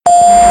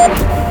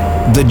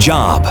The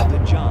job.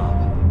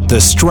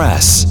 The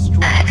stress.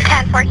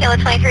 10-4 Kilo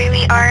 23,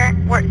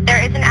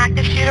 there is an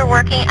active shooter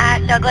working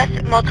at Douglas.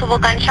 Multiple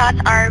gunshots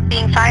are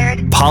being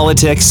fired.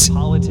 Politics.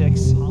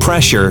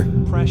 Pressure.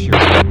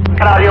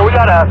 Get out here. We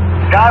got a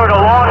guy with a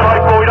long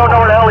rifle. We don't know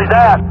where the hell he's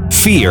at.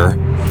 Fear.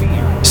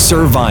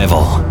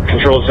 Survival.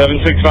 Control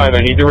 765, I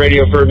need the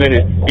radio for a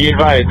minute. Be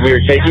advised, we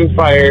are taking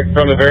fire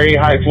from a very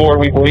high floor.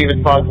 We believe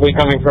it's possibly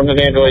coming from the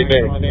Mandalay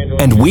Bay.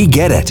 And we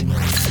get it.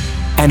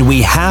 And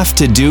we have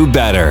to do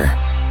better.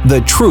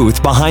 The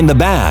truth behind the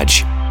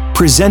badge.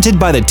 Presented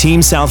by the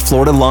Team South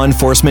Florida Law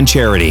Enforcement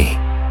Charity.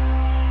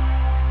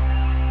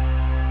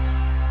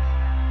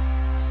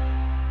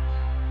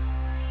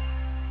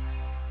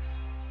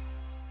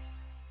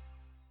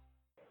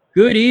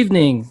 Good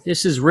evening.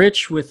 This is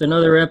Rich with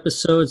another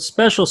episode,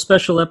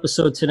 special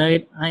episode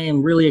tonight. I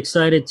am really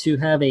excited to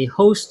have a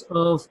host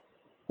of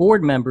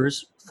board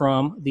members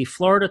from the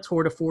Florida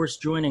Tour de Force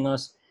joining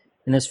us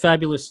in this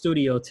fabulous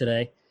studio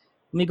today.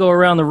 Let me go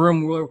around the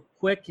room real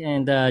quick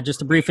and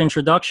just a brief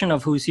introduction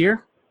of who's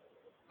here.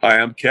 Hi,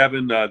 I'm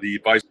Kevin, the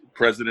Vice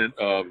President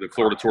of the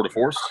Florida Tour de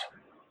Force.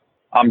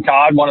 I'm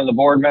Todd, one of the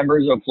board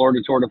members of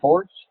Florida Tour de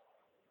Force.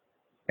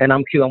 And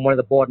I'm Q. I'm one of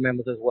the board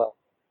members as well.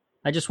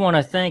 I just want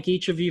to thank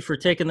each of you for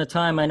taking the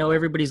time. I know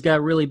everybody's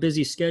got really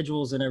busy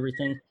schedules and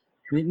everything.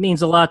 It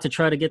means a lot to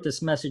try to get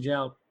this message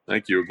out.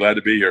 Thank you. Glad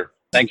to be here.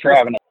 Thanks for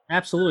having us.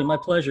 Absolutely. My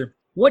pleasure.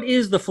 What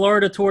is the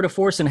Florida Tour de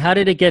Force and how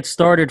did it get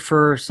started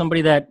for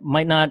somebody that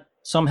might not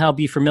somehow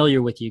be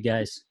familiar with you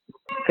guys?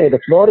 Okay, the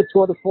Florida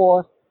Tour de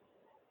Force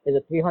is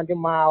a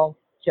 300-mile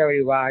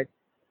charity ride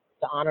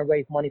to honor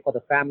raise money for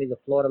the families of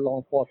Florida law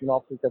enforcement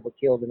officers that were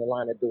killed in the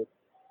line of duty.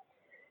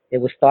 It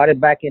was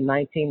started back in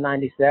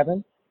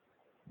 1997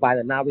 by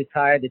the now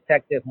retired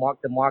detective Mark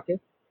DeMarcus,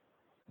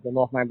 the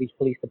North Miami Beach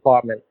Police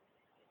Department.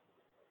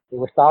 It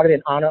was started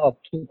in honor of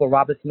Trooper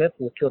Robert Smith,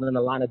 who was killed in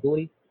the line of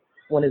duty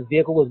when his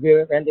vehicle was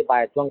rear-ended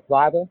by a drunk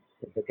driver.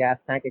 The gas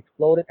tank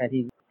exploded, and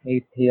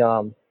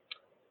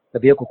the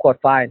vehicle caught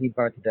fire and he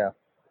burned to death.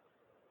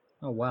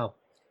 Oh, wow.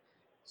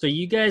 So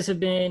you guys have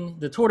been,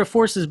 the Tour de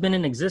Force has been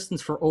in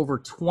existence for over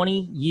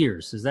 20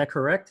 years. Is that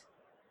correct?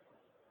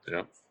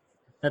 Yeah.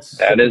 That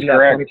is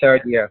correct.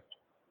 23rd year.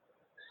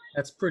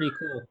 That's pretty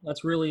cool.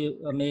 That's really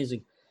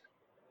amazing.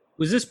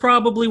 Was this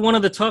probably one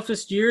of the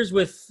toughest years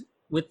with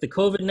the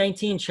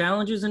COVID-19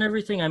 challenges and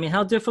everything? I mean,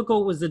 how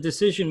difficult was the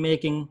decision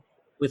making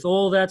with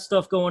all that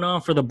stuff going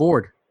on for the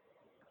board?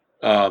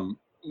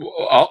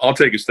 I'll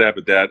take a stab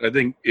at that. I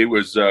think it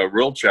was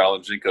real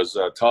challenging because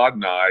Todd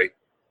and I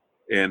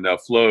and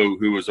Flo,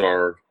 who was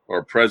our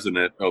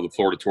president of the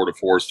Florida Tour de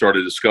Force,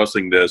 started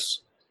discussing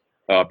this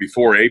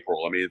before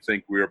April. I mean, I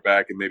think we were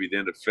back in maybe the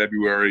end of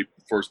February,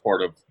 first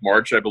part of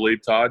March, I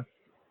believe, Todd.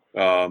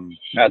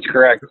 That's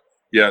correct.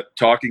 Yeah,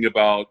 talking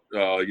about,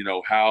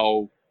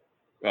 how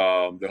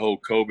the whole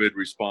COVID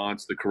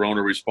response, the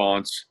corona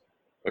response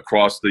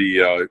across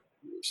the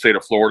state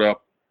of Florida,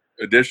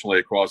 additionally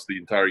across the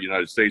entire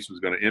United States, was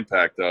going to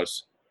impact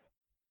us.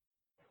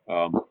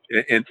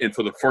 And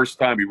for the first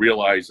time, we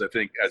realized, I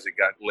think, as it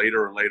got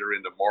later and later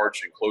into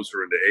March and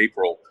closer into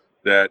April,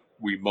 that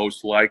we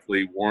most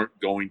likely weren't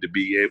going to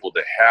be able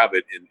to have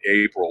it in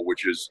April,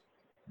 which has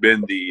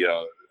been the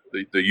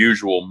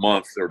usual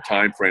month or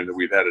time frame that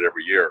we've had it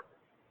every year.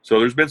 So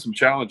there's been some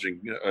challenging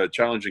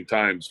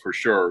times for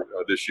sure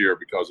this year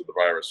because of the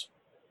virus.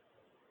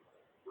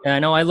 Yeah, I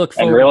know. I look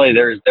forward. And really,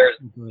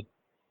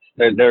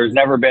 there's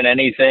never been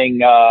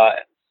anything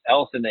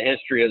else in the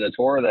history of the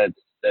tour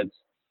that's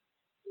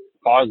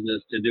caused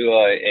us to do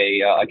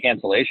a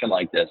cancellation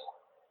like this.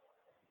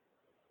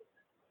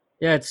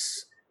 Yeah,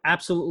 it's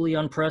absolutely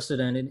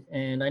unprecedented,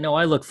 and I know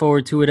I look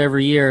forward to it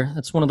every year.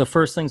 That's one of the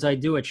first things I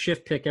do at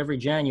Shift Pick every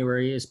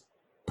January is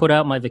put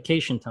out my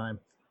vacation time.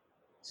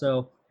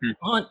 So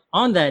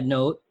on that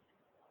note,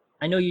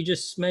 I know you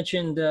just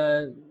mentioned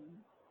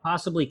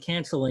possibly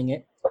canceling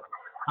it.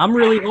 I'm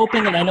really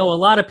hoping, and I know a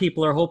lot of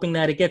people are hoping,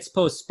 that it gets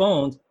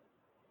postponed.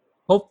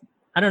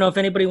 I don't know if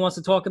anybody wants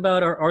to talk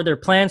about, are there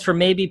plans for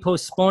maybe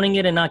postponing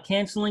it and not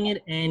canceling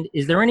it? And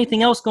is there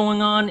anything else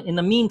going on in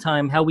the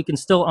meantime, how we can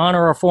still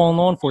honor our fallen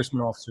law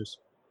enforcement officers?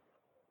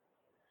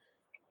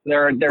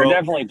 There are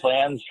definitely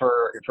plans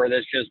for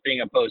this just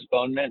being a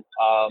postponement.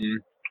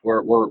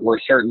 We're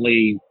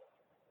certainly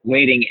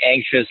waiting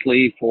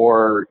anxiously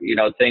for,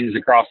 things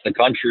across the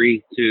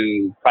country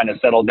to kind of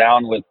settle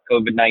down with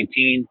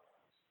COVID-19,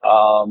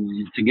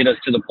 to get us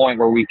to the point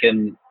where we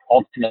can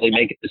ultimately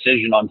make a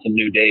decision on some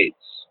new dates.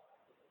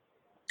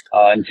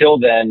 Until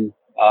then,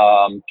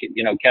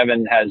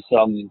 Kevin has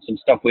some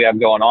stuff we have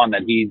going on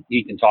that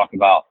he can talk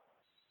about.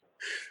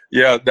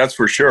 Yeah, that's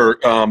for sure.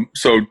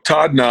 So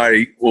Todd and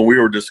I, when we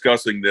were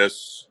discussing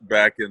this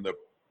back in the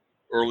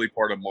early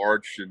part of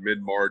March and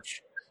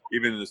mid-March,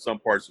 even into some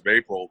parts of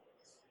April,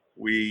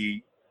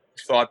 we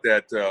thought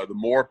that the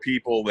more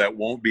people that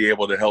won't be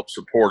able to help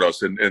support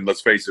us, and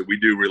let's face it, we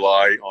do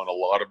rely on a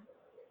lot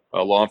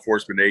of law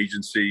enforcement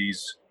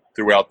agencies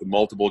throughout the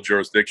multiple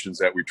jurisdictions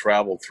that we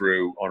travel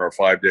through on our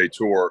 5-day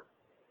tour.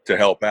 to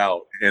help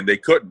out, and they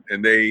couldn't.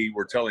 And they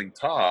were telling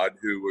Todd,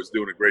 who was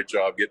doing a great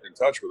job getting in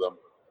touch with them,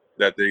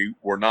 that they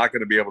were not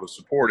going to be able to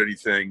support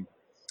anything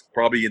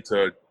probably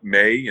into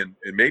May and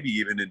maybe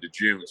even into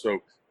June. So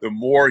the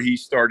more he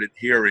started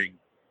hearing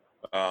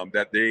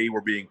that they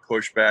were being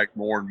pushed back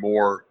more and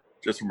more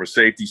just from a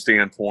safety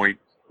standpoint,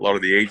 a lot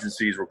of the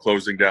agencies were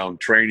closing down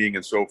training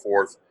and so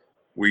forth,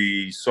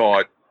 we saw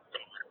it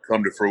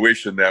come to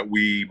fruition that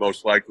we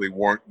most likely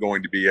weren't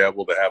going to be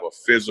able to have a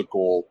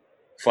physical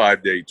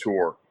 5-day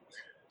tour.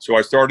 So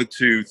I started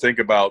to think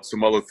about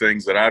some other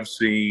things that I've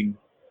seen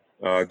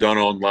done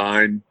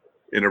online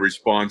in a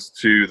response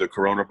to the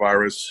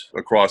coronavirus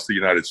across the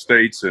United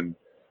States and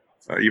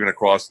even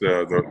across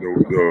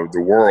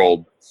the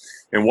world.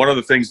 And one of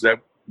the things that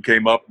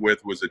came up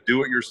with was a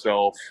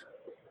do-it-yourself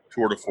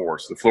tour de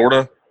force, the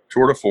Florida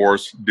Tour de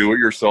Force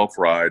do-it-yourself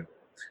ride.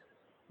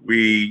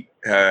 We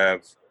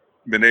have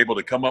been able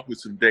to come up with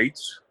some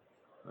dates.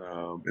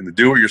 And the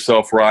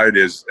do-it-yourself ride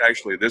is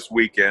actually this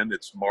weekend.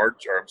 It's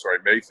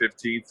May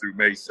 15th through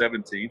May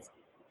 17th.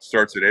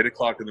 Starts at 8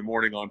 o'clock in the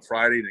morning on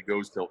Friday, and it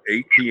goes till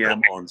 8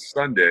 p.m. on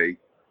Sunday.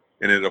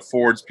 And it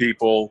affords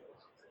people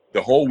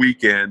the whole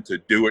weekend to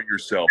do it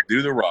yourself,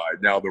 do the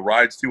ride. Now, the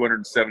ride's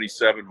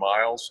 277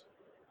 miles.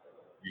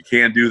 You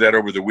can do that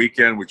over the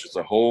weekend, which is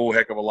a whole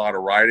heck of a lot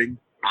of riding.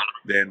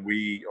 Then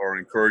we are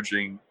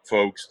encouraging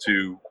folks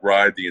to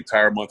ride the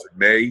entire month of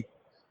May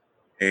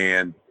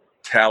and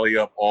tally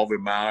up all the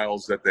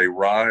miles that they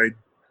ride,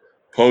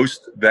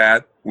 post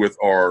that with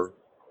our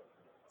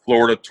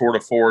Florida Tour de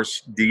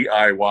Force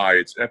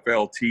DIY. It's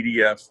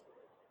FLTDF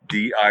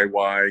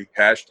DIY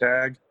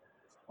hashtag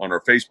on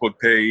our Facebook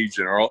page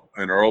and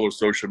our other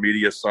social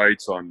media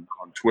sites on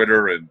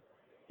Twitter and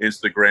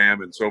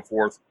Instagram and so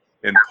forth,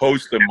 and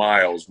post the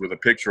miles with a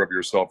picture of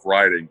yourself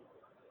riding.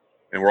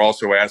 And we're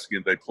also asking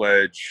that they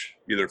pledge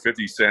either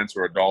 50 cents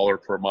or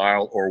 $1 per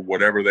mile or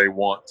whatever they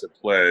want to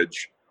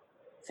pledge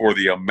for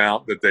the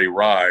amount that they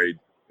ride,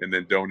 and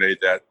then donate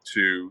that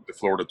to the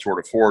Florida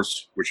Tour de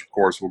Force, which of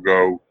course will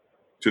go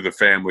to the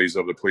families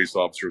of the police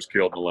officers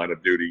killed in the line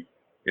of duty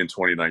in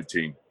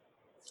 2019.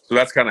 So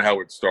that's kind of how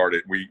it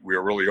started. We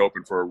are really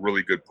hoping for a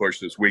really good push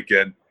this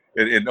weekend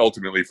and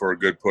ultimately for a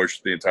good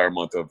push the entire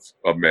month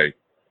of May.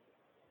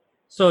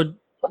 So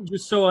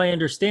just so I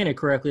understand it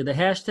correctly, the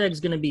hashtag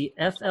is going to be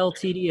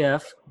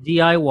FLTDF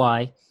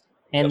DIY,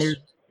 and Yes.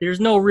 there's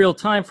no real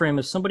time frame.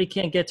 If somebody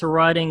can't get to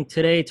riding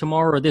today,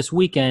 tomorrow, or this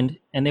weekend,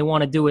 and they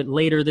want to do it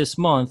later this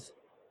month,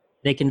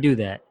 they can do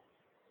that.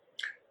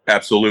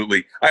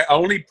 Absolutely. I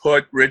only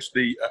put, Rich,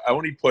 I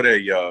only put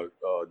a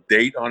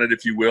date on it,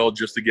 if you will,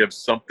 just to give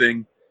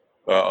something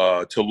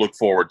to look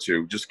forward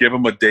to. Just give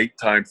them a date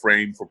time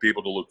frame for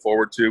people to look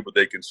forward to, but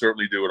they can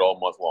certainly do it all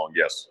month long.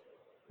 Yes.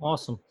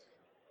 Awesome.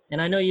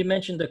 And I know you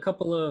mentioned a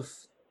couple of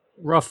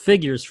rough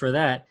figures for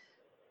that.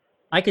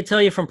 I could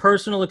tell you from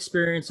personal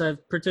experience,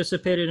 I've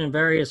participated in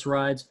various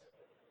rides.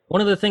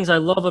 One of the things I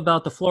love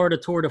about the Florida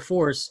Tour de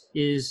Force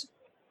is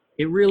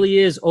it really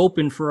is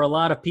open for a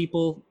lot of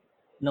people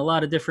in a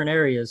lot of different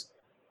areas.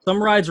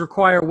 Some rides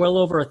require well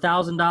over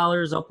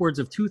 $1,000, upwards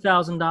of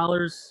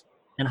 $2,000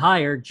 and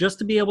higher just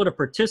to be able to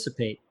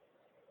participate.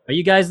 Are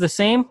you guys the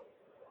same?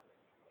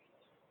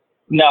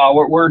 No,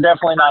 we're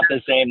definitely not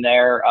the same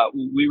there.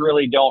 We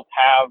really don't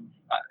have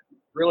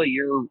really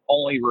your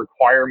only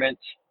requirement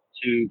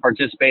to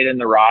participate in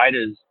the ride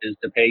is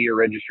to pay your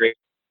registration.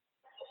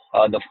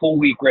 The full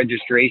week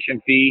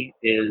registration fee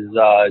is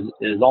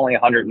only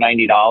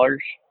 $190,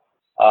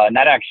 and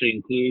that actually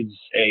includes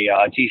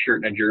a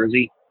t-shirt and a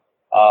jersey.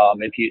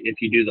 If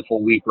you do the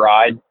full week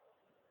ride,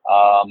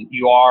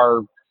 you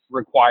are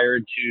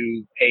required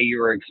to pay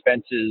your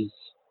expenses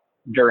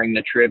during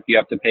the trip. You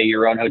have to pay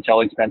your own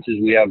hotel expenses.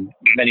 We have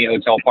many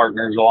hotel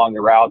partners along the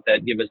route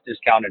that give us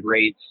discounted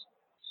rates.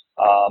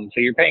 So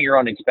you're paying your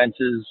own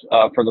expenses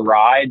for the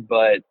ride,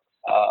 but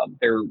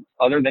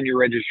other than your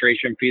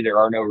registration fee, there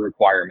are no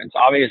requirements.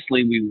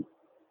 Obviously, we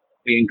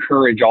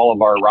encourage all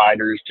of our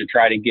riders to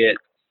try to get,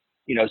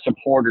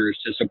 supporters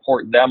to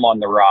support them on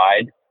the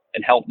ride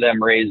and help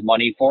them raise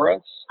money for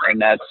us.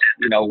 And that's,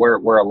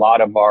 where a lot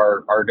of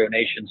our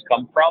donations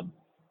come from.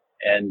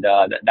 And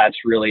that's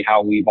really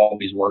how we've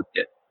always worked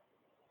it.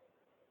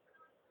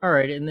 All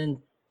right. And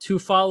then 2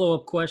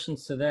 follow-up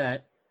questions to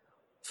that.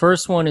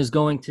 First one is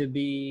going to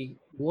be,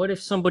 what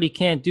if somebody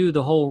can't do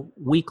the whole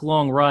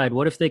week-long ride?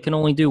 What if they can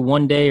only do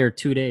 1 day or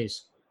 2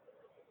 days?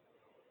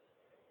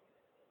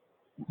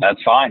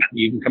 That's fine.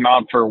 You can come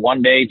out for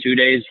 1 day, 2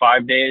 days,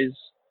 5 days.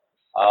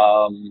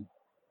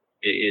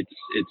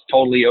 It's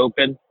totally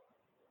open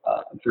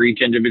for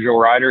each individual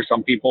rider.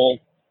 Some people,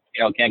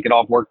 can't get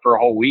off work for a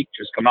whole week.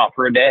 Just come out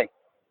for a day.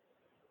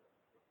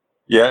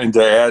 Yeah, and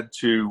to add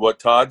to what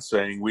Todd's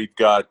saying, we've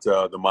got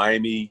the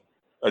Miami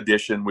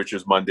edition, which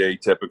is Monday,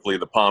 typically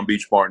the Palm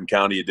Beach, Martin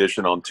County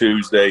edition on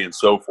Tuesday, and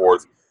so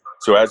forth.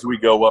 So as we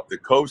go up the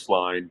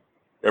coastline,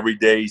 every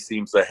day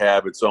seems to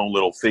have its own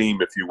little theme,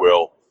 if you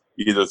will,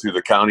 either through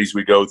the counties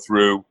we go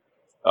through.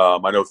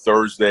 I know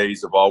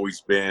Thursdays have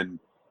always been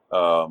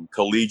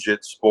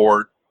collegiate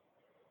sport,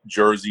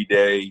 Jersey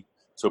Day.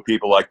 So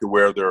people like to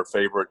wear their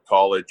favorite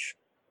college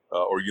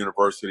or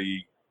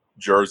university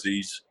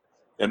jerseys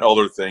and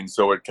other things.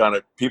 So it kind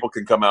of, people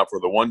can come out for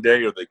the one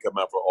day or they come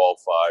out for all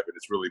 5. And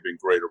it's really been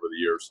great over the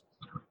years.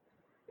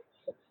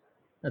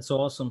 That's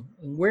awesome.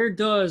 And where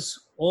does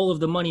all of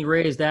the money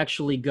raised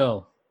actually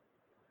go?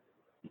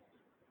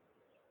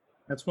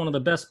 That's one of the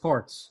best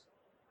parts.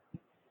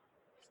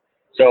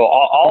 So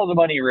all of the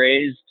money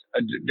raised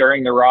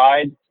during the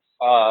ride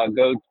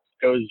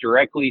goes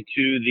directly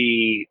to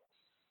the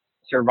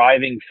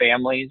surviving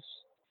families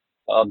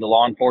of the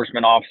law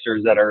enforcement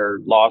officers that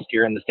are lost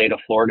here in the state of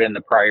Florida in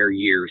the prior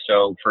year.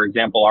 So, for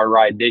example, our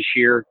ride this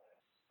year,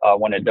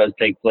 when it does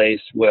take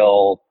place,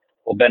 will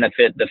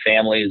benefit the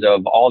families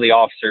of all the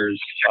officers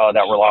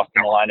that were lost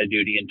in the line of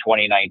duty in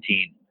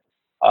 2019.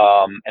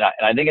 And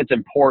I think it's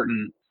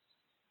important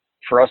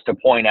for us to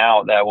point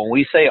out that when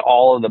we say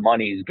all of the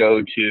monies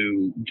go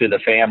to the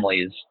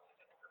families,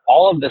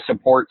 all of the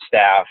support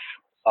staff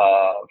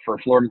for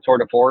Florida Tour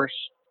de Force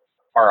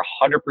are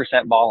 100%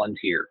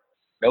 volunteer.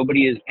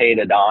 Nobody is paid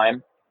a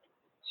dime.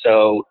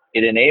 So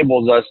it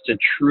enables us to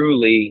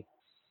truly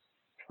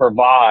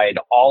provide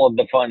all of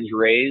the funds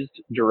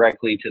raised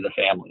directly to the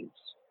families.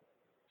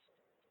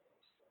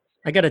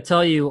 I got to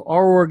tell you,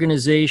 our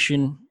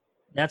organization,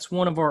 that's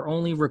one of our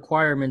only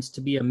requirements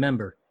to be a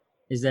member,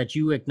 is that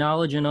you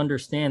acknowledge and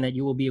understand that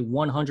you will be a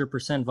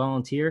 100%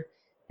 volunteer.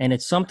 And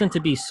it's something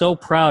to be so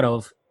proud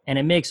of. And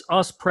it makes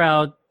us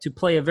proud to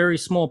play a very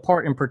small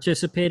part in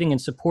participating and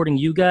supporting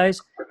you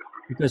guys,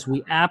 because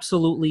we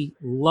absolutely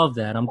love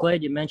that. I'm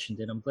glad you mentioned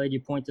it. I'm glad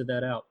you pointed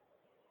that out.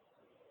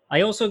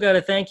 I also got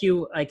to thank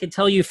you. I could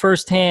tell you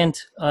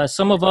firsthand,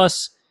 some of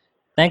us,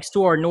 thanks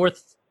to our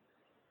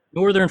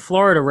Northern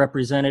Florida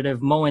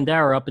representative, Mo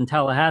Andara, up in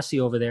Tallahassee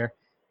over there,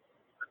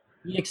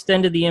 he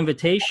extended the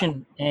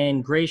invitation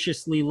and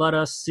graciously let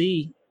us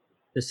see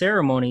the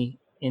ceremony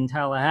in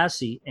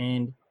Tallahassee.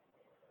 And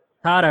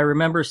Todd, I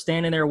remember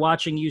standing there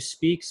watching you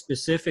speak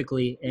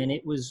specifically, and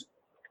it was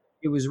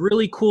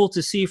really cool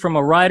to see from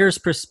a rider's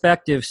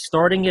perspective,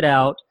 starting it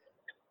out,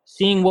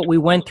 seeing what we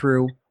went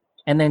through,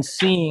 and then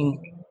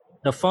seeing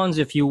the funds,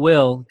 if you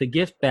will, the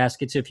gift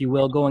baskets, if you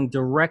will, going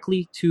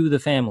directly to the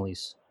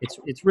families.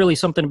 It's really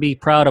something to be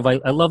proud of. I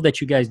love that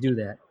you guys do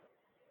that.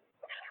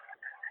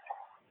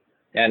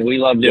 And we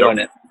love doing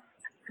it.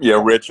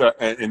 Yeah, Rich,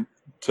 and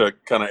to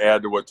kind of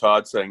add to what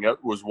Todd's saying,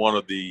 that was one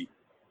of the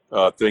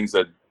things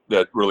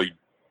that really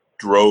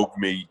drove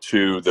me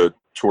to the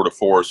Tour de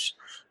Force,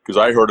 because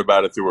I heard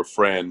about it through a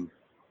friend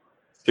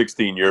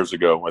 16 years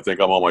ago. I think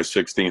I'm on my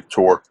 16th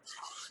tour.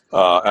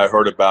 I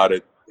heard about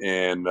it,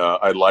 and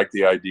I liked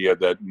the idea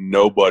that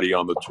nobody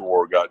on the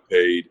tour got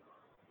paid.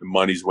 The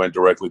monies went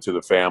directly to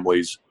the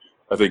families.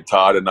 I think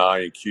Todd and I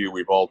and Q,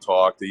 we've all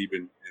talked,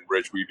 and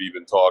Rich, we've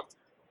even talked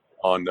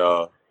on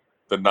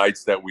the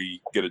nights that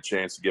we get a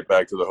chance to get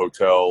back to the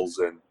hotels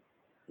and,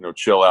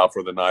 chill out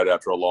for the night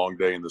after a long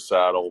day in the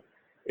saddle.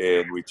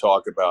 And we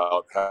talk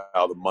about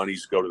how the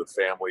monies go to the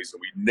families, and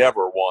we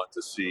never want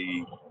to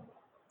see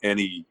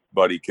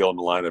anybody killed in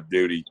the line of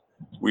duty.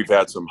 We've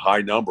had some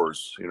high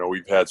numbers.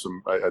 We've had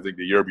some, I think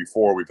the year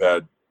before, we've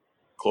had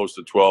close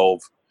to 12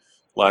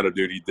 line of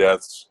duty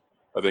deaths.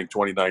 I think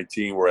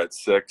 2019 we're at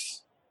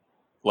 6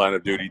 line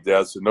of duty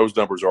deaths, and those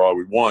numbers are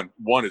always one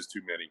is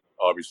too many,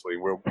 obviously.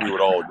 We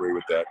would all agree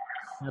with that.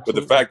 Absolutely. But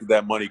the fact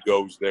that money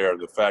goes there,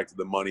 the fact that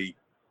the money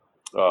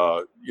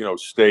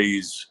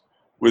stays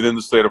within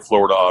the state of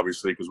Florida,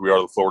 obviously, because we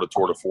are the Florida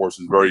Tour de Force,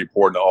 is very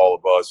important to all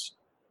of us.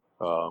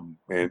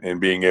 And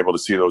being able to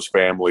see those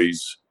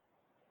families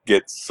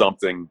get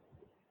something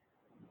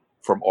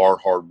from our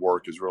hard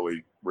work is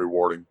really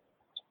rewarding.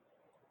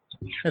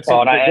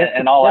 I'll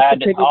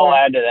add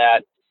to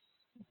that.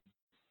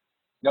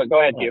 No, go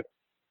ahead, Hugh.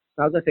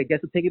 I was going to say,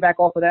 just to piggyback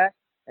off of that,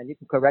 and you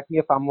can correct me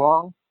if I'm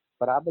wrong,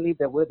 but I believe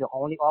that we're the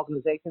only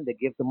organization that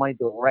gives the money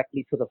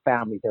directly to the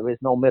family. There is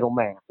no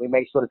middleman. We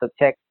make sure that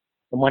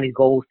the money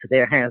goes to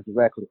their hands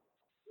directly.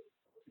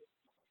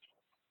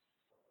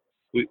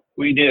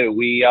 We do.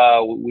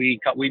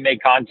 We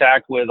make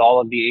contact with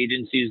all of the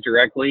agencies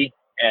directly,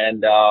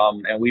 and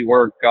we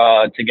work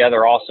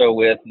together also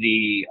with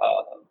the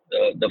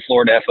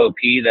Florida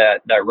FOP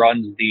that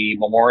runs the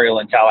memorial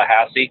in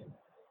Tallahassee.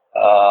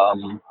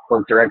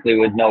 Work directly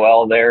with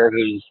Noelle there,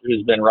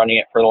 who's been running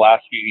it for the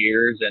last few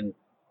years, and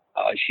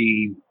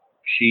she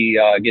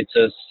gets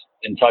us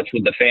in touch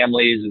with the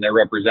families and their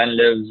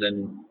representatives,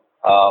 and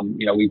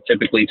we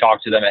typically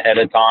talk to them ahead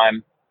of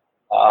time.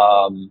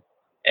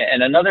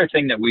 And another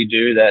thing that we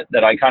do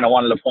that I kind of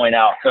wanted to point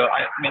out. So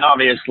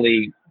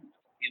obviously,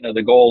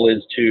 the goal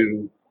is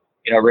to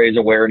raise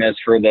awareness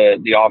for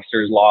the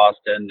officers lost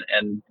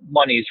and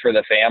monies for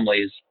the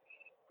families.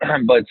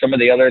 But some of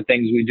the other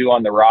things we do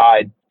on the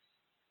ride,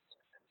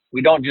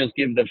 we don't just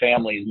give the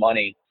families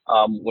money.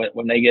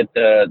 When they get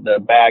the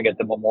bag at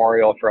the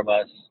memorial from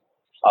us,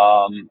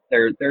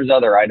 there's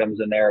other items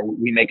in there.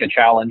 We make a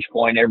challenge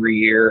coin every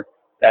year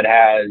that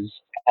has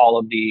all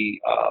of the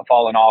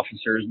fallen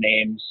officers'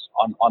 names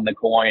on the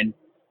coin.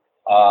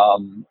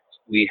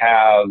 We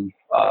have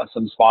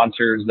some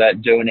sponsors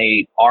that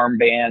donate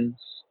armbands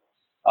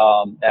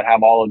that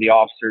have all of the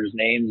officers'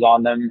 names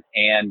on them.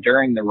 And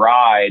during the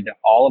ride,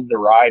 all of the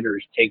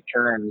riders take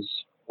turns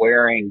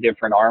wearing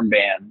different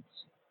armbands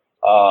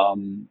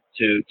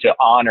to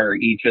honor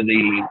each of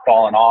the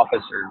fallen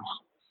officers.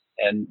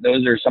 And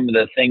those are some of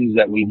the things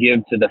that we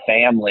give to the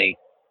family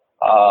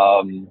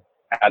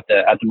at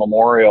the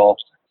memorial.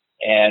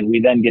 And we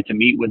then get to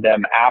meet with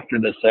them after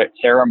the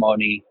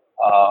ceremony.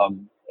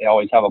 They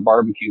always have a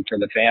barbecue for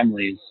the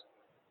families,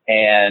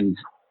 and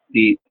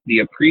the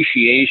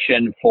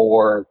appreciation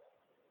for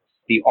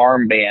the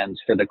armbands,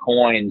 for the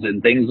coins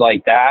and things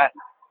like that.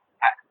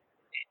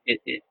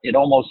 It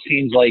almost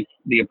seems like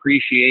the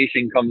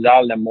appreciation comes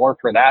out of them more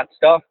for that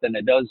stuff than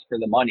it does for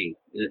the money,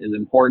 as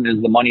important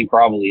as the money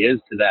probably is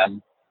to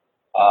them.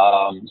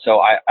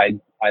 So I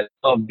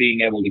love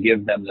being able to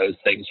give them those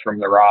things from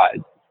the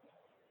ride.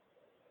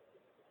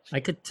 I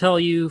could tell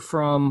you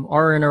from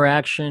our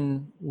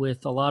interaction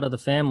with a lot of the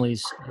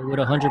families, I would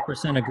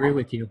 100% agree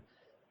with you.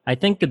 I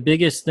think the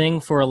biggest thing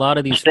for a lot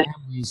of these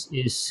families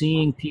is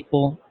seeing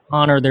people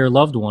honor their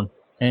loved one,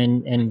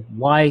 and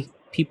why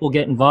people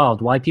get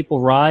involved, why people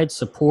ride,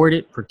 support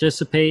it,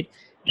 participate.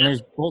 And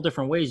there's all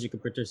different ways you can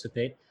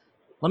participate.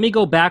 Let me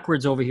go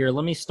backwards over here.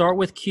 Let me start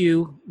with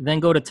Q, then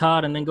go to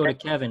Todd, and then go to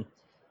Kevin.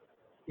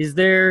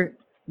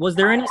 Was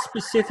there any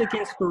specific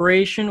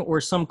inspiration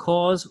or some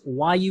cause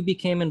why you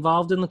became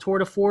involved in the Tour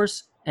de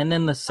Force? And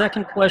then the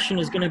second question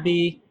is going to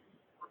be,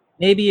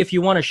 maybe if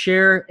you want to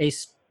share a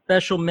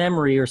special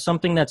memory or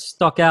something that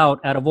stuck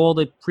out of all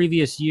the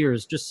previous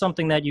years, just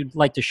something that you'd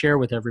like to share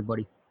with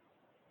everybody.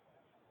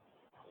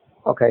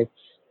 Okay.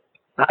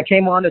 I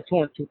came on the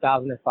tour in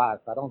 2005,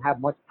 so I don't have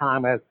much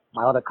time as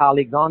my other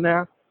colleagues on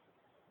there.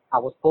 I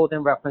was pulled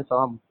in reference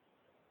on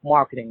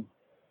marketing.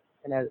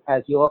 And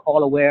as you're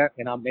all aware,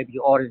 and maybe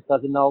your audience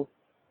doesn't know,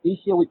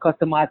 each year we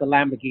customize a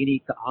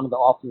Lamborghini to honor the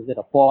officers that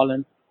have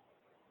fallen,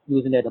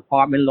 using their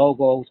department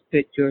logos,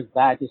 pictures,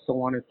 badges,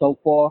 so on and so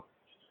forth.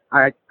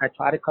 I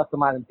try to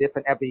customize them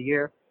different every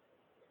year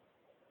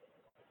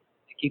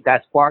to keep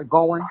that spark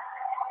going.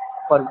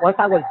 But once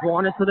I was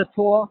drawn into the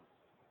tour,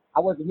 I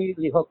was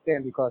immediately hooked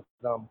in because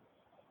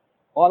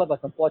all of us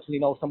unfortunately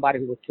know somebody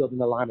who was killed in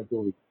the line of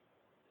duty.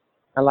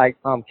 And like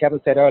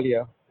Kevin said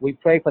earlier, we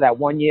pray for that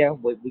 1 year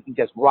where we can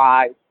just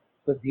ride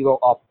for 0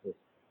 officers.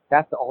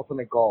 That's the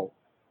ultimate goal,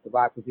 to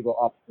ride for 0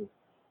 officers.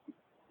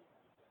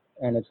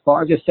 And as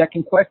far as your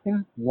second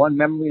question, one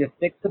memory that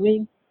sticks to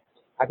me,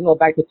 I can go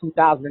back to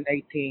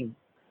 2018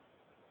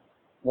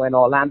 when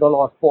Orlando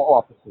lost 4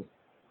 officers.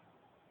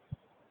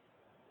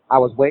 I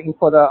was waiting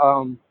for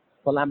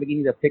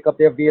Lamborghini to pick up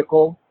their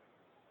vehicle,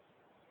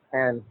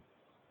 and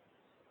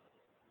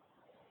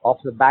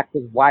Officer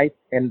Baxter's wife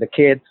and the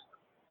kids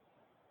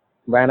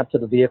ran up to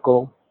the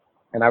vehicle,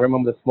 and I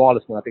remember the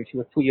smallest one. I think she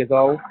was 2 years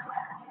old.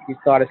 She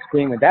started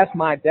screaming, "That's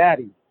my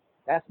daddy.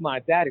 That's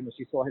my daddy." When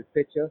she saw his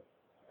picture,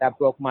 that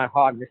broke my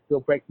heart, and it still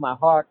breaks my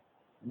heart.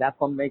 And that's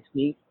what makes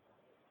me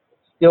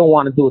still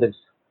want to do this,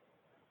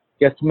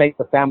 just to make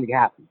the family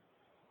happy.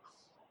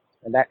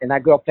 And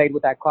that girl played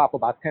with that car for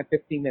about 10,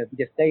 15 minutes.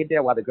 We just stayed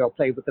there while the girl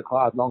played with the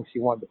car as long as she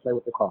wanted to play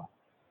with the car.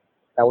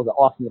 That was an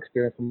awesome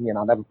experience for me, and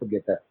I'll never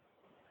forget that.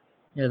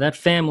 Yeah, that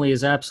family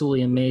is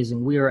absolutely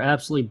amazing. We are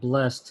absolutely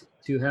blessed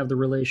to have the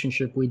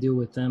relationship we do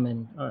with them,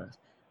 and our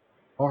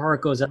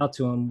heart goes out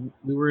to them.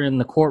 We were in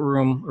the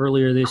courtroom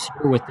earlier this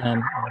year with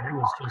them, and it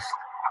was just,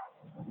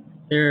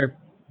 they're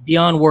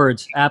beyond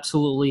words.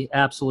 Absolutely,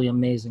 absolutely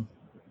amazing.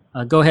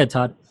 Go ahead,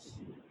 Todd.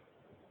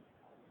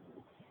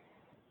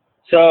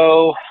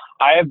 So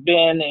I have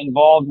been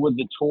involved with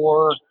the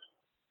tour.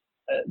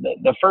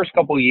 The first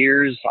couple of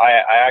years, I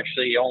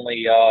actually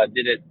only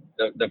did it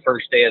the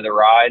first day of the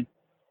ride.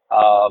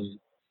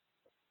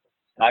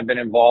 I've been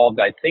involved,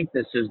 I think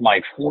this is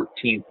my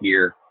 13th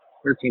or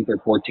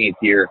 14th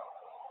year.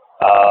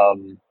 I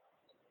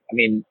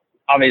mean,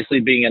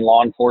 obviously being in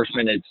law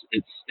enforcement,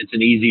 it's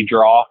an easy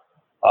draw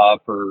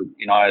for,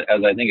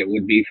 as I think it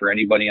would be for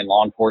anybody in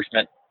law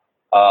enforcement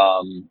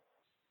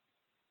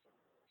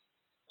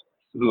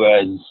who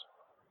has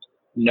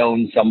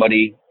known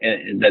somebody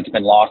that's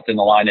been lost in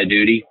the line of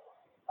duty.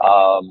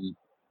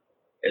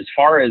 As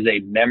far as a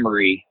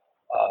memory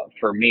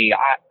for me,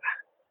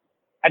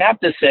 I'd have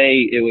to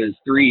say it was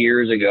 3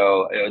 years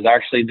ago. It was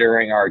actually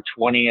during our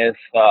 20th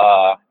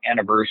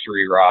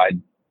anniversary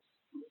ride.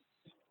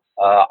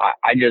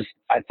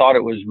 I thought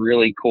it was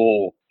really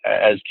cool.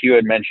 As Q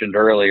had mentioned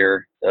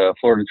earlier, the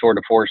Florida Tour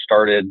de Force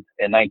started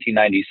in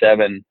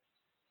 1997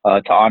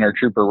 to honor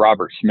Trooper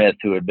Robert Smith,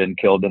 who had been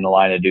killed in the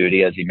line of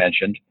duty, as he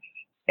mentioned.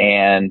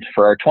 And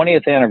for our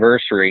 20th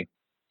anniversary,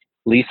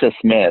 Lisa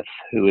Smith,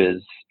 who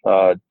is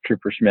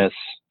Trooper Smith's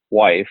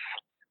wife,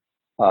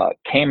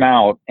 came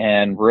out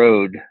and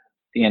rode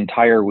the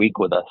entire week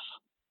with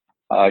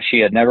us. She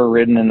had never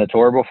ridden in the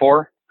tour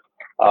before,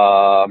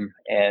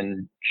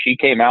 and she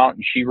came out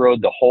and she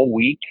rode the whole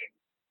week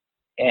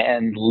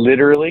and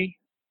literally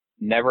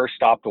never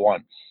stopped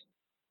once.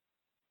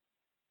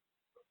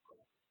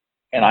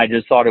 And I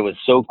just thought it was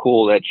so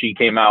cool that she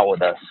came out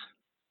with us.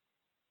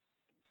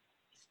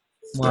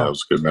 Wow. That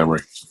was a good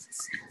memory.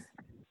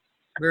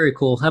 Very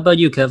cool. How about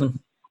you, Kevin?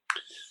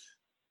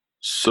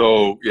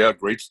 So yeah,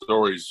 great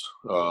stories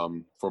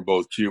from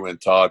both Q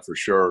and Todd for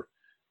sure.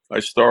 I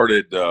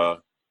started, like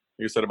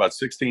I said, about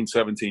 16,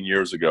 17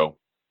 years ago.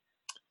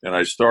 And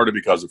I started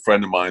because a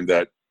friend of mine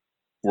that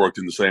worked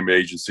in the same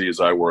agency as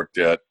I worked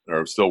at,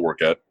 or still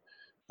work at,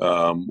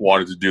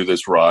 wanted to do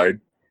this ride.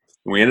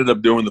 And we ended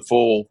up doing the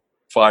full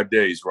 5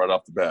 days right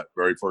off the bat,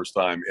 very first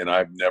time. And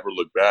I've never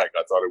looked back.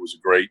 I thought it was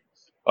a great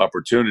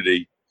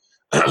opportunity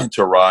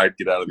to ride,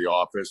 get out of the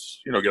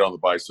office, get on the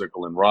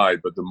bicycle and ride.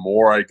 But the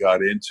more I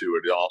got into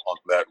it on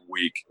that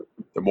week,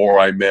 the more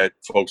I met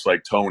folks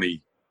like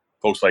Tony,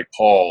 folks like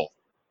Paul,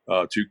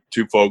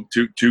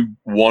 two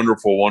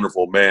wonderful,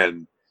 wonderful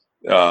men.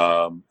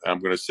 I'm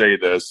going to say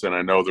this, and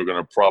I know they're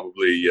going to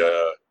probably,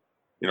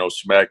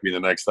 smack me the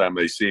next time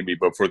they see me.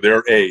 But for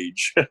their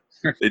age,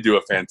 they do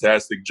a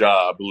fantastic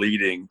job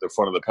leading the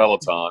front of the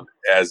peloton,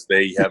 as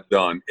they have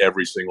done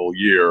every single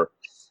year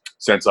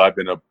since I've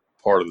been a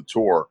part of the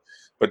tour.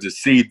 But to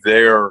see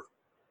their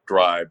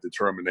drive,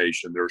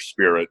 determination, their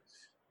spirit,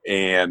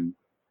 and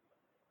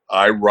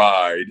I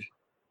ride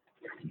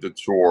the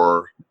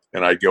tour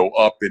and I go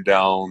up and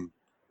down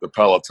the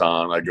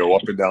peloton. I go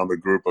up and down the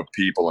group of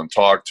people and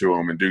talk to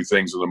them and do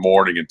things in the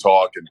morning and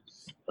talk. And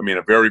I mean,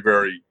 a very,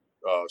 very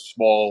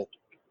small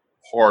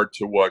part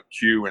to what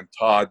Q and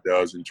Todd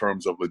does in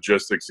terms of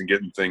logistics and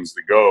getting things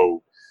to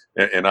go.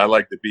 And I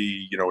like to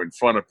be, in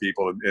front of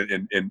people,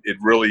 and it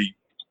really,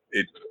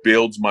 it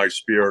builds my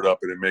spirit up,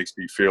 and it makes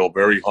me feel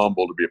very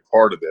humble to be a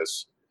part of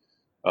this.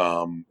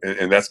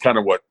 And that's kind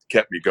of what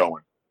kept me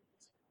going.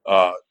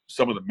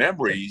 Some of the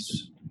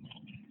memories,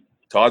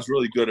 Todd's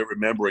really good at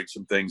remembering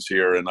some things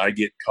here, and I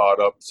get caught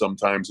up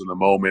sometimes in the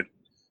moment.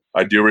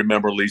 I do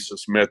remember Lisa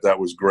Smith. That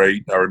was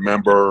great. I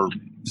remember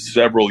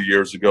several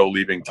years ago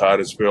leaving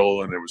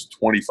Titusville, and it was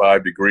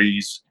 25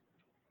 degrees,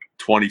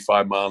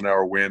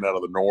 25-mile-an-hour wind out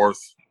of the north.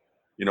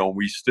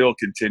 We still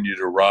continue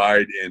to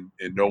ride, and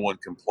no one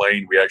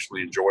complained. We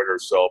actually enjoyed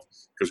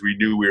ourselves because we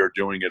knew we were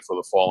doing it for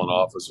the fallen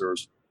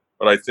officers.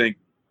 But I think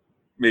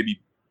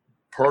maybe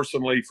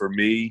personally for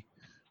me,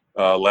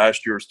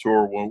 last year's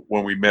tour,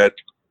 when we met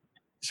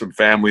some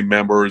family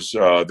members,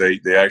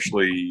 they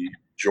actually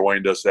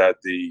joined us at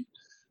the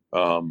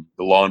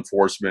Law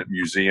Enforcement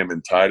Museum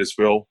in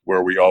Titusville,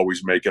 where we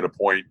always make it a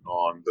point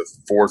on the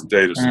fourth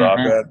day to stop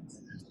at.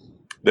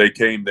 They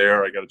came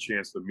there. I got a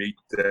chance to meet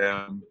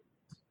them.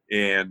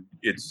 And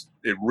it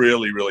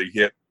really, really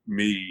hit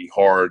me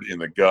hard in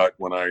the gut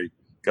when I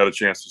got a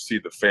chance to see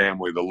the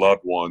family, the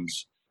loved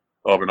ones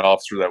of an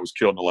officer that was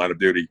killed in the line of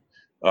duty,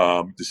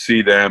 to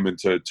see them and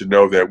to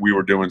know that we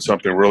were doing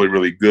something really,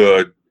 really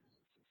good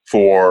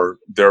for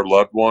their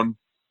loved one.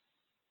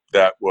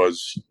 That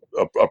was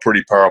a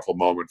pretty powerful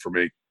moment for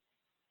me.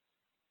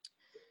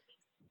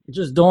 It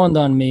just dawned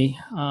on me.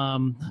 I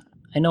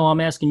know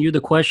I'm asking you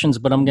the questions,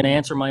 but I'm going to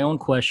answer my own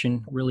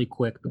question really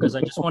quick because I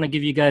just want to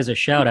give you guys a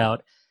shout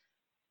out.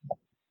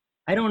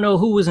 I don't know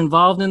who was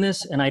involved in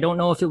this, and I don't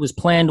know if it was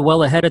planned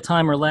well ahead of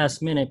time or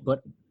last minute,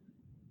 but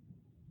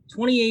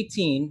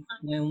 2018,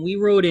 when we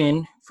rode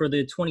in for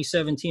the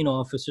 2017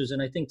 officers,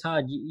 and I think,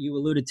 Todd, you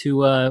alluded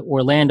to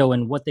Orlando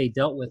and what they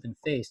dealt with and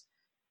faced.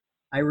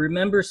 I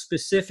remember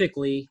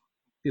specifically,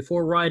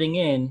 before riding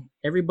in,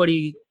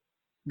 everybody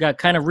got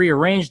kind of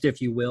rearranged,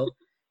 if you will,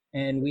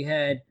 and we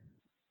had,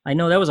 I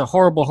know that was a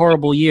horrible,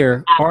 horrible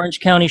year. Orange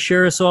County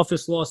Sheriff's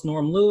Office lost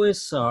Norm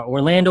Lewis.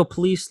 Orlando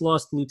Police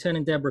lost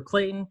Lieutenant Deborah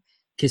Clayton.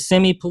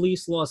 Kissimmee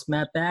Police lost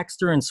Matt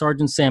Baxter and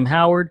Sergeant Sam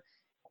Howard.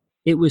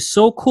 It was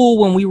so cool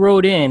when we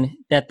rode in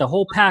that the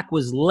whole pack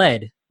was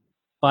led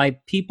by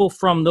people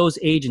from those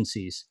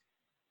agencies.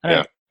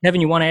 Yeah. Kevin,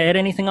 you want to add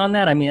anything on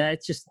that? I mean,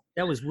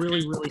 that was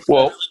really, really special.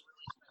 Well,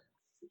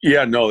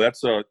 yeah, no,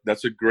 that's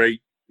a great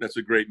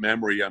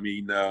memory. I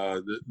mean,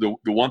 the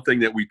one thing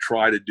that we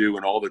try to do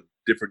in all the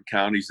different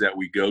counties that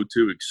we go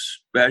to,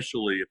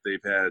 especially if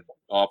they've had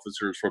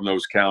officers from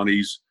those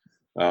counties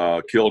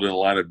killed in the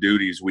line of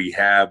duties, we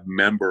have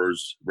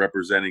members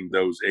representing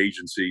those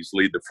agencies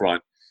lead the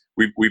front.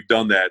 We've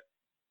done that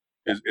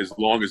as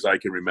long as I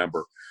can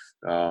remember,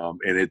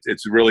 and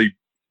it's a really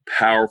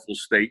powerful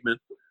statement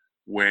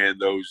when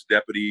those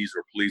deputies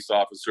or police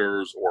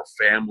officers or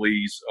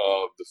families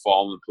of the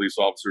fallen police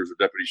officers or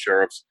deputy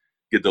sheriffs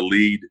get to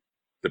lead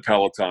the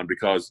peloton,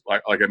 because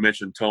like I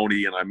mentioned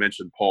Tony and I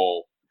mentioned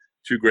Paul,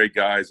 two great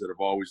guys that have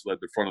always led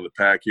the front of the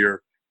pack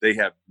here. They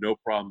have no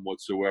problem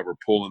whatsoever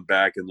pulling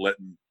back and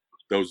letting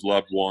those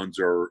loved ones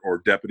or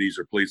deputies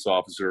or police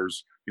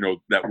officers,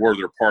 that were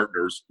their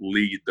partners,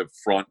 lead the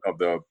front of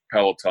the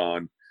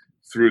peloton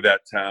through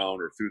that town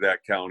or through that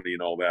county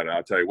and all that.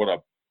 I'll tell you what a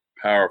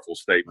powerful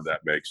statement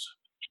that makes.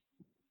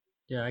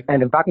 Yeah.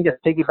 And if I can just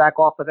piggyback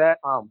off of that,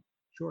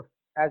 Sure.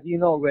 As you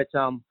know, Rich,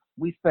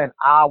 we spend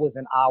hours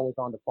and hours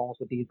on the phones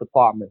with these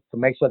departments to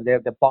make sure their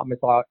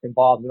departments are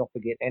involved. We don't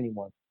forget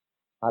anyone.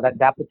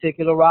 That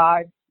particular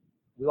ride,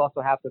 we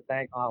also have to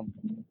thank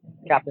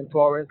Captain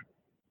Torres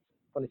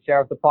from the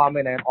Sheriff's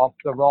Department and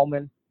Officer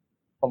Roman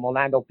from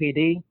Orlando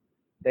PD.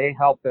 They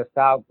helped us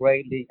out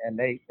greatly, and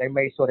they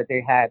made sure that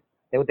they had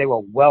They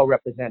were well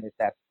represented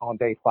that on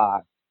day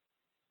 5.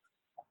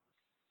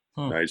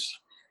 Nice.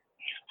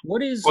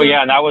 What is? Well,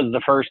 yeah, and that was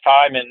the first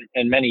time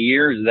in many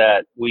years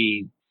that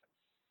we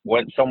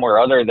ended somewhere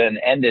other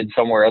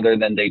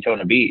than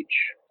Daytona Beach.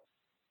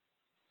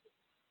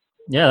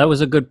 Yeah, that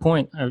was a good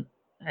point.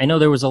 I know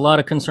there was a lot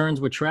of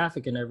concerns with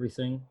traffic and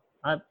everything.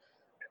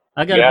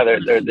 I got. Yeah,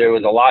 there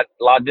was a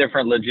lot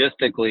different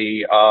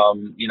logistically.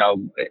 You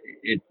know,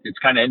 it's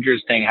kind of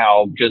interesting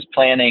how just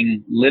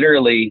planning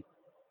literally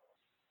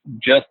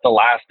just the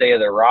last day of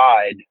the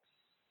ride,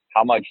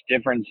 how much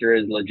difference there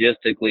is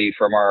logistically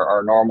from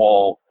our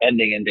normal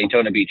ending in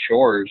Daytona Beach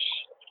Shores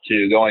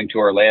to going to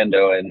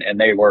Orlando, and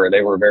they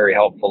were very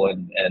helpful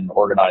in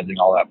organizing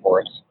all that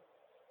for us.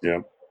 Yeah.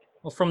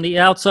 Well, from the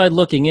outside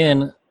looking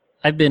in,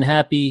 I've been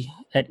happy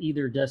at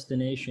either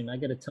destination. I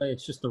got to tell you,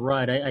 it's just the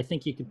ride. I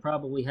think you could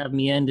probably have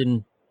me end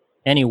in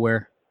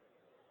anywhere.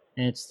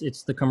 And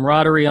it's the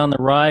camaraderie on the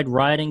ride,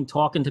 riding,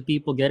 talking to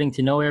people, getting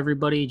to know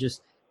everybody,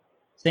 just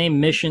same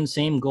mission,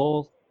 same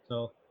goal.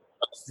 So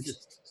I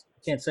just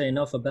can't say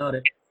enough about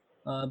it.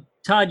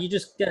 Todd, you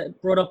just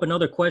brought up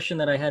another question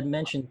that I had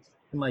mentioned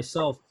to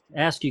myself,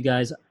 ask you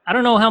guys. I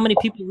don't know how many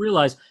people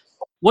realize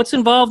what's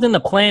involved in the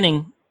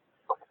planning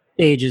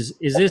stages.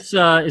 Is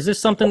this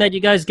something that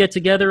you guys get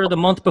together the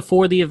month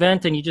before the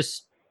event and you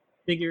just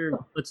figure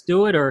let's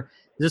do it, or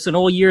is this an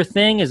all year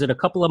thing? Is it a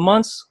couple of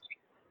months?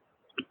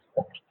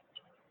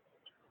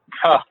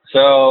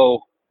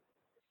 So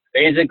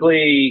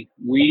basically,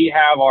 we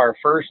have our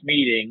first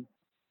meeting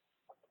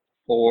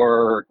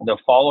for the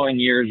following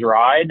year's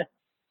ride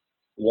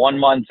 1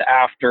 month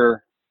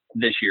after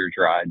this year's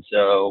ride.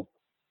 So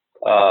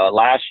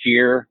last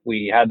year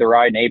we had the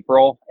ride in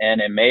April,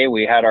 and in May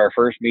we had our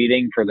first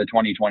meeting for the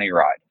 2020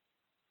 ride.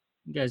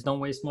 You guys don't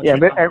waste much Yeah,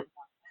 time.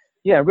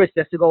 yeah, Rich,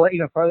 just to go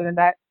even further than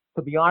that,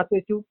 to be honest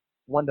with you,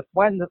 when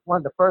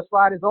the first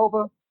ride is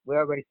over, we're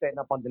already setting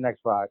up on the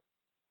next ride.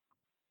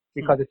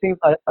 Because it seems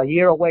a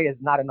year away is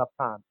not enough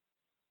time.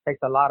 It takes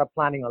a lot of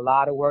planning, a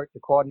lot of work to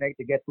coordinate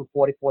to get through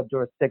 44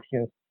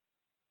 jurisdictions.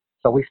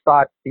 So we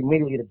start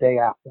immediately the day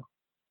after.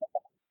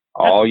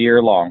 All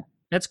year long.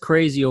 That's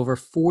crazy, over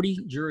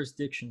 40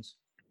 jurisdictions.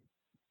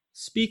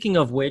 Speaking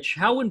of which,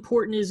 how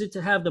important is it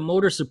to have the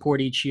motor support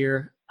each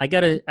year? I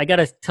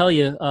gotta tell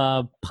you,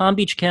 Palm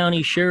Beach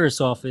County Sheriff's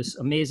Office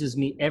amazes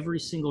me every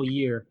single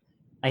year.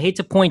 I hate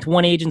to point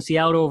one agency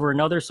out over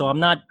another, so I'm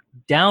not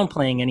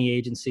downplaying any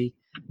agency,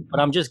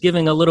 but I'm just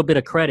giving a little bit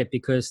of credit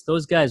because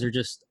those guys are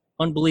just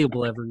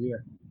unbelievable every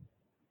year.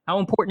 How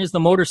important is the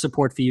motor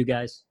support for you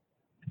guys?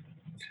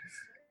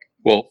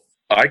 Well,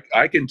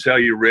 I can tell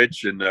you,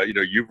 Rich, and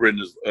you've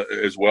ridden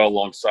as well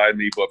alongside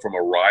me, but from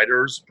a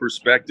rider's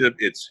perspective,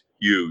 it's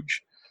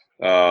huge.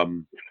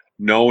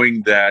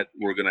 Knowing that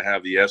we're going to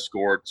have the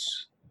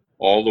escorts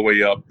all the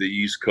way up the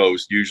East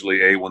Coast,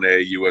 usually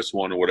A1A,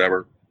 US1, or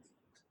whatever,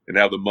 and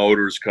have the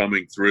motors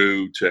coming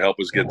through to help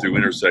us get through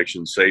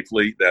intersections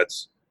safely.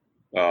 That's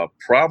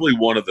probably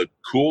one of the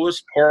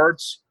coolest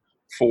parts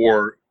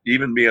for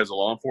even me as a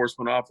law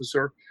enforcement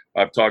officer.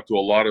 I've talked to a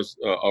lot of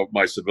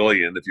my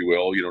civilian, if you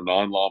will,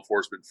 non-law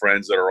enforcement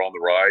friends that are on the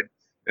ride,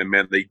 and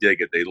man, they dig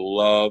it. They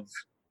love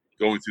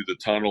going through the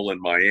tunnel in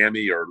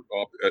Miami or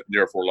up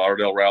near Fort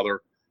Lauderdale,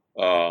 rather.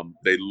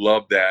 They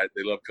love that.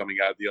 They love coming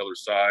out the other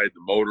side,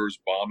 the motors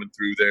bombing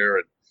through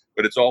there,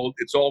 but it's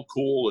all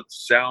cool. It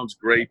sounds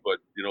great, but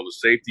the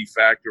safety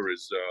factor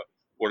is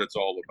what it's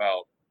all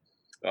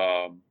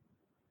about.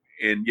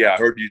 And yeah, I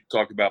heard you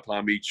talk about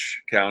Palm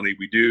Beach County.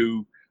 We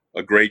do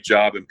a great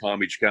job in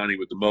Palm Beach County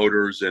with the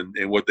motors and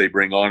what they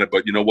bring on it.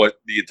 But you know what?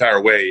 The entire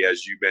way,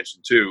 as you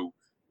mentioned too,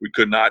 we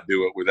could not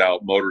do it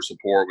without motor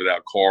support,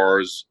 without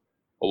cars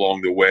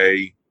along the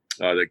way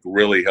that can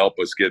really help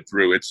us get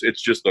through.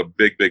 It's just a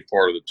big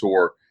part of the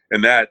tour.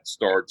 And that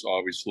starts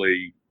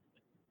obviously,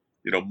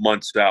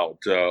 months out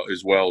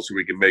as well, so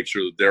we can make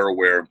sure that they're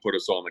aware and put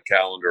us on the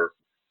calendar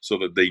so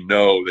that they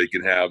know they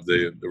can have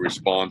the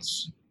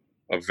response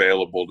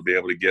available to be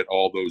able to get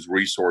all those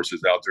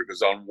resources out there.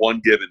 Because on one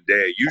given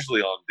day,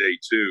 usually on day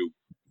 2,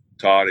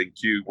 Todd and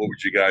Q, what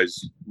would you guys,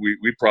 we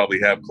probably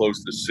have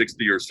close to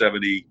 60 or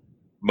 70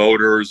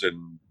 motors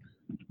and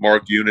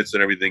marked units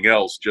and everything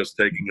else just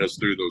taking us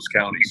through those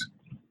counties.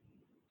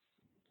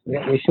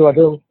 Yeah, we sure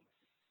do.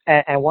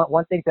 And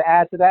one thing to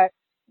add to that,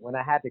 when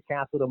I had to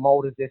cancel the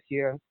motors this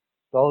year,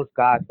 those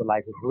guys were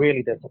like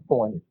really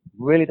disappointed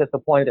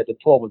that the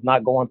tour was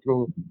not going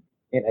through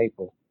in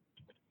April.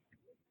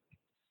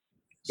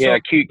 Yeah,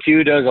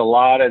 Q does a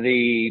lot of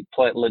the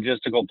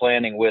logistical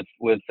planning with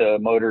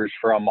motors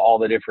from all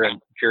the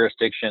different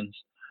jurisdictions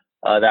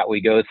that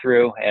we go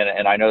through,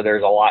 and I know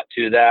there's a lot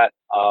to that.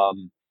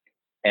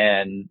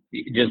 And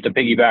just to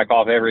piggyback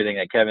off everything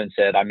that Kevin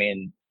said, I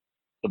mean,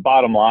 the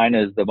bottom line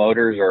is the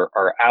motors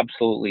are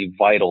absolutely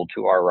vital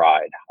to our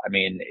ride. I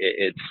mean,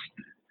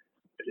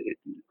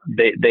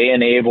 they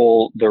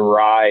enable the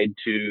ride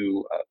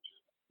to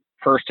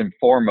first and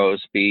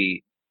foremost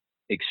be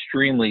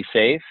extremely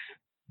safe.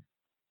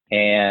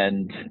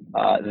 And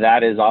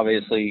that is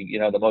obviously,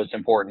 the most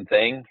important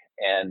thing.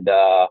 And,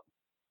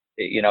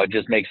 it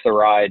just makes the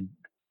ride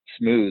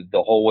smooth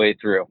the whole way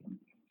through.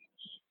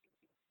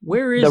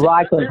 Where is The it?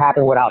 ride couldn't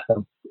happen without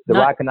them. The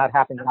Not- ride cannot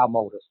happen without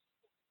motors.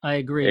 I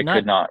agree. It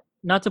could not.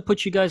 Not to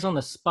put you guys on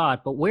the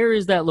spot, but where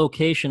is that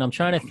location? I'm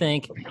trying to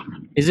think.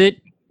 Is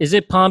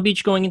it Palm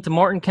Beach going into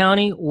Martin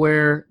County,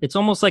 where it's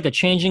almost like a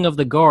changing of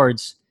the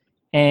guards,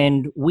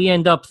 and we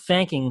end up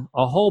thanking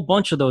a whole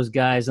bunch of those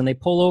guys, and they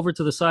pull over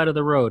to the side of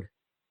the road?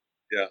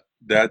 Yeah,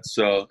 that's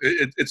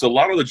it's a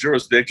lot of the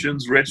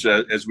jurisdictions, Rich,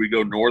 as we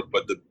go north.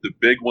 But the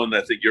big one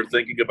that I think you're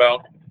thinking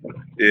about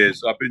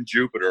is up in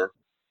Jupiter.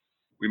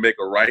 We make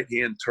a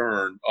right-hand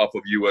turn off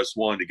of US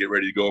 1 to get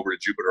ready to go over to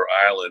Jupiter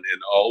Island,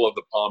 and all of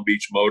the Palm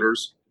Beach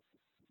motors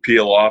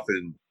peel off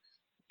and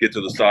get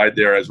to the side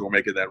there as we're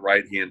making that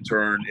right-hand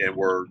turn, and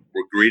we're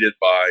greeted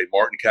by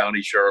Martin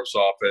County Sheriff's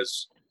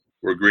Office.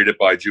 We're greeted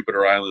by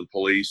Jupiter Island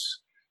Police,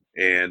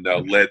 and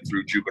led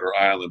through Jupiter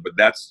Island. But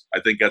I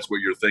think that's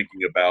what you're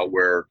thinking about,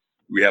 where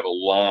we have a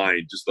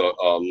line, just a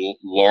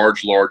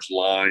large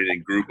line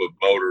and group of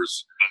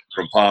motors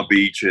from Palm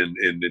Beach and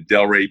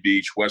Delray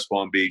Beach, West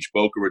Palm Beach,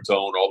 Boca Raton,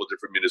 all the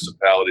different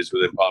municipalities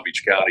within Palm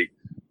Beach County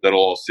that'll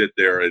all sit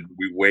there, and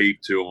we wave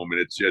to them, and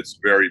it's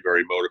very,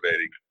 very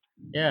motivating.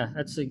 Yeah,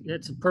 that's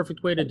a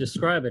perfect way to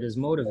describe it, as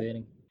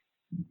motivating.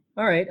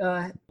 All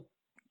right,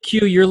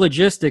 Q, your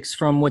logistics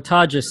from what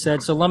Todd just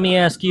said. So let me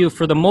ask you,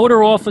 for the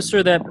motor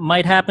officer that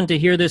might happen to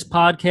hear this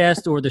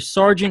podcast, or the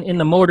sergeant in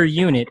the motor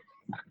unit,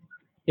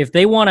 if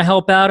they want to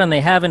help out and they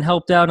haven't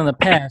helped out in the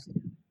past,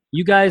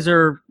 you guys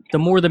are the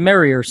more the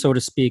merrier, so to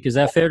speak. Is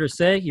that fair to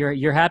say?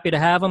 You're happy to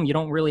have them? You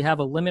don't really have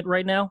a limit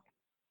right now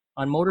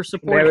on motor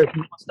support? There is-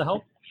 Who wants to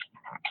help?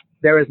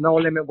 There is no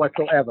limit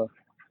whatsoever.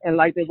 And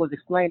like it was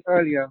explained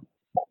earlier,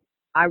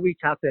 I reach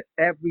out to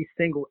every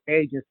single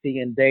agency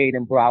in Dade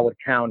and Broward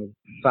County.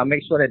 So I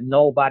make sure that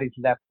nobody's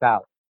left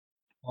out.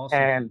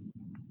 Awesome.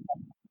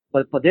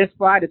 But for this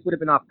ride, this would have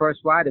been our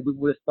first ride, and we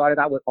would have started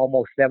out with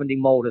almost 70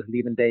 motors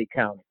leaving Dade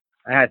County.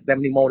 I had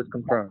 70 motors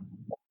confirmed,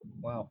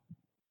 Wow.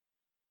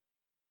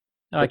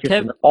 which is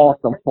an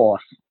awesome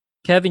force.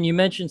 Kevin, you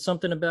mentioned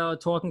something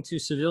about talking to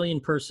civilian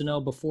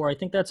personnel before. I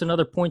think that's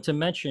another point to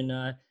mention.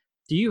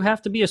 Do you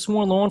have to be a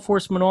sworn law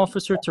enforcement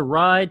officer to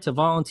ride, to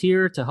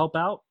volunteer, to help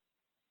out?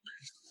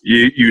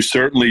 You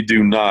certainly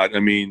do not. I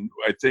mean,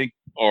 I think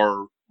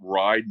our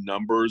ride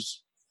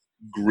numbers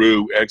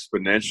grew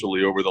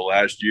exponentially over the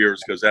last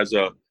years, because as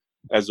a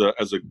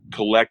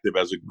collective,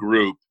 as a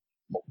group,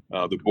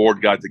 the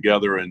board got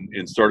together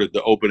and started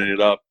to open it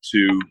up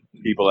to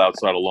people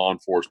outside of law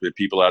enforcement,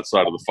 people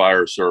outside of the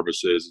fire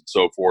services, and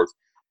so forth.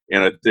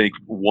 And I think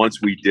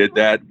once we did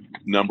that,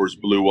 numbers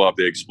blew up.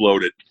 They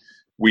exploded.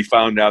 We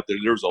found out that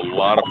there's a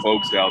lot of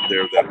folks out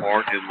there that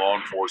aren't in law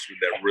enforcement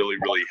that really,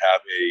 really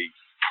have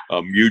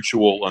a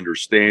mutual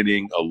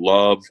understanding, a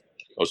love,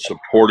 a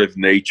supportive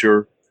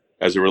nature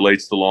as it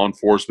relates to law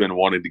enforcement and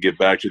wanting to give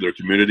back to their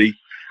community.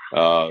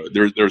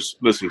 There's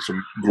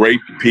some great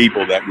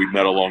people that we've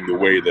met along the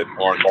way that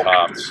aren't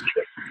cops,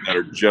 that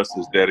are just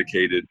as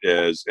dedicated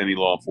as any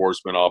law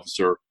enforcement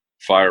officer,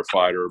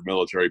 firefighter,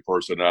 military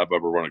person I've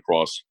ever run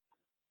across.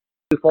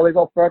 Before we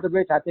go further,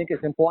 Rich, I think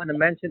it's important to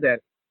mention that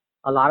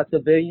a lot of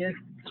civilians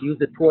use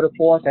the tour de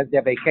force as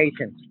their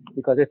vacation,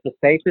 because it's the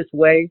safest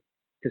way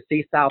to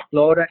see South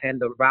Florida, and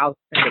the routes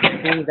and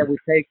the scenes that we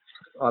take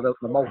are the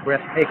most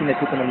breathtaking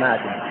that you can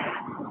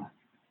imagine.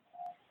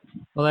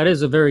 Well, that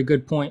is a very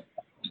good point.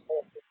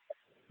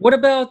 What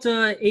about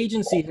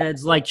agency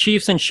heads like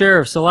chiefs and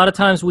sheriffs? A lot of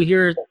times we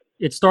hear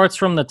it starts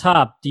from the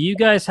top. Do you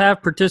guys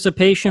have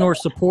participation or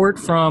support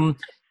from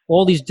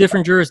all these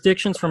different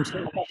jurisdictions, from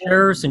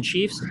sheriffs and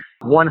chiefs?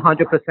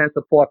 100%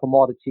 support from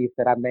all the chiefs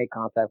that I've made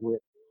contact with.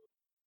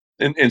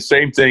 And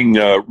same thing,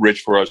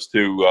 Rich, for us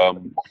too.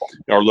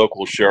 Our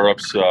local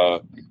sheriffs,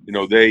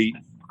 they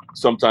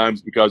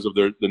sometimes, because of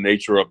the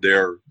nature of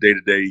their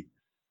day-to-day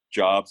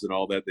jobs and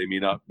all that, they may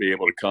not be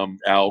able to come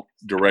out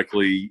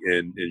directly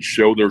and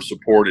show their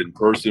support in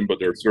person, but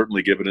they're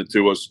certainly giving it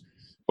to us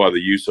by the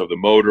use of the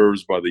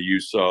motors, by the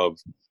use of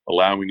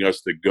allowing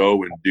us to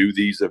go and do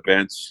these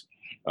events,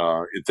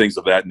 and things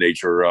of that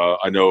nature.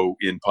 I know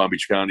in Palm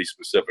Beach County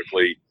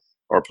specifically,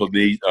 our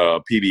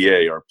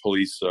PBA, our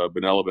Police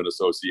Benevolent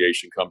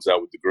Association, comes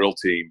out with the grill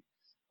team,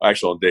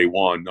 actually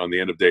on the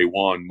end of day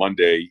one,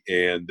 Monday,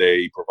 and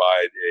they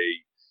provide a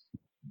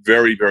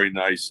very, very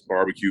nice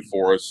barbecue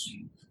for us.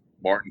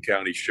 Martin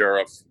County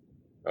Sheriff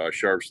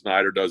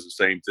Snyder does the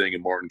same thing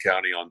in Martin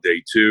County on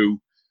day two,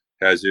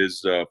 has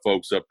his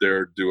folks up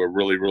there do a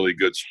really, really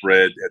good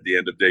spread at the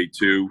end of day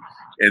two,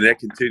 and that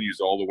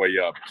continues all the way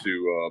up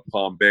to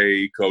Palm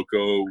Bay,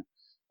 Cocoa,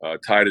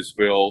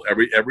 Titusville,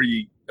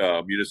 every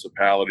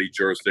municipality,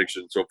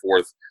 jurisdiction, and so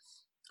forth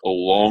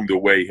along the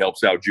way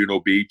helps out. Juno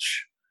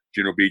Beach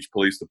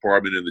Police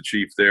Department, and the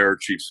chief there,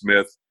 Chief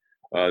Smith,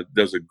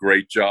 does a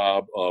great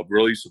job of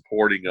really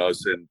supporting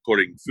us and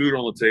putting food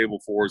on the table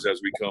for us as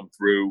we come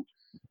through.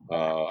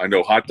 I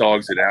know hot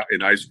dogs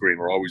and ice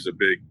cream are always a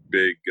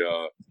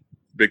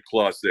big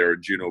plus there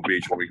in Juno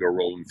Beach when we go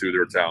rolling through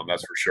their town.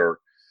 That's for sure.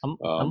 I'm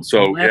I'm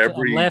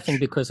laughing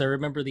because I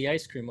remember the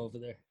ice cream over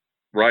there.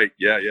 Right.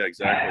 Yeah.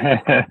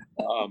 Exactly.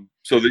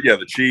 So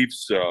the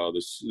chiefs,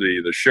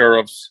 the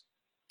sheriffs,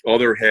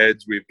 other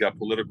heads. We've got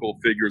political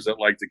figures that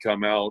like to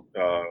come out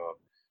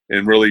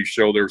and really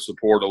show their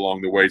support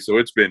along the way. So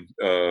it's been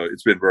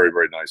very,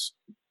 very nice.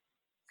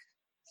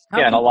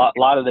 Yeah, and a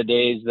lot of the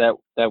days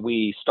that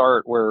we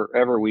start,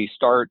 wherever we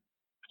start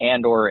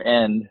and or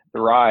end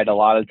the ride, a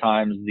lot of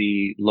times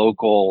the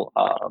local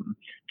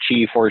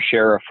chief or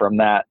sheriff from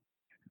that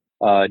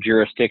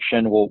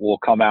jurisdiction will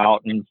come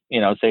out and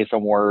say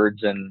some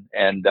words and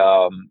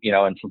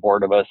in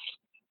support of us.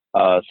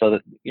 So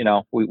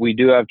that we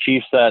do have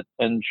chiefs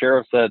and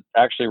sheriffs that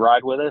actually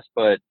ride with us,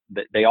 but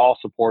they all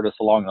support us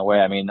along the way.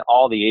 I mean,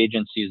 all the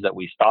agencies that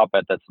we stop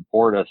at that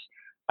support us,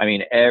 I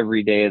mean,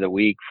 every day of the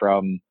week,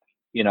 from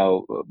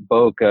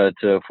Boca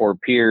to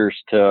Fort Pierce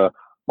to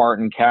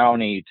Martin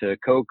County to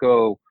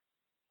Cocoa,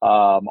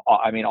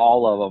 I mean,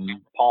 all of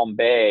them, Palm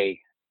Bay.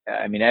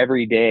 I mean,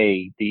 every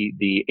day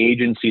the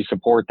agency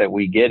support that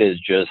we get is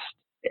just,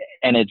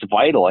 and it's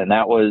vital. And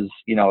that was,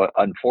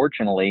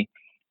 unfortunately,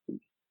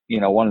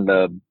 one of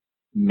the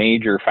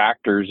major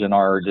factors in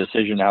our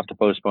decision to have to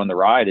postpone the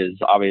ride is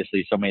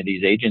obviously so many of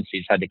these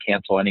agencies had to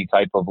cancel any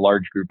type of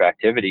large group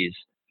activities,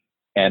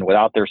 and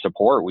without their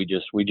support, we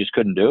just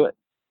couldn't do it.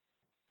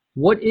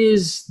 What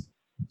is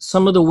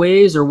some of the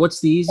ways, or what's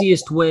the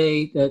easiest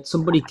way that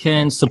somebody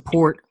can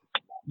support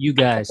you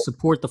guys,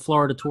 support the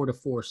Florida Tour de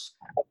Force?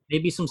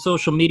 Maybe some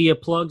social media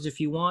plugs if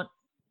you want.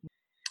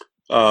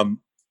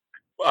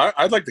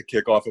 I'd like to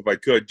kick off, if I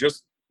could,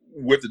 just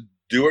with the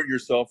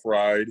do-it-yourself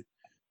ride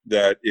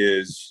that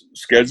is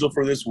scheduled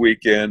for this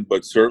weekend,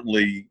 but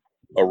certainly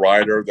a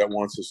rider that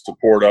wants to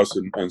support us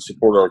and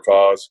support our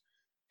cause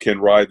can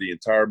ride the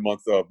entire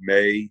month of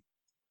May,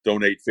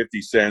 donate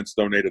 50 cents,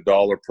 donate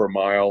 $1 per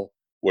mile,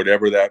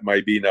 whatever that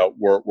might be. Now,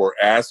 we're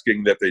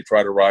asking that they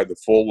try to ride the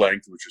full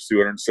length, which is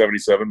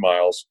 277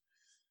 miles,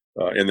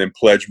 and then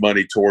pledge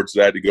money towards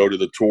that to go to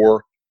the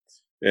tour.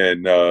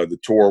 And the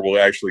tour will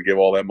actually give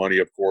all that money,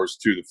 of course,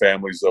 to the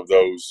families of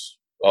those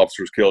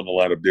officers killed in the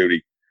line of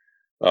duty.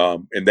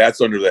 And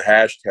that's under the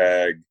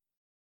hashtag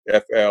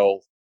FLTDF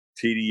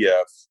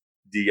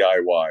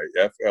DIY,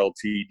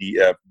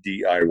 FLTDF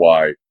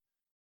DIY.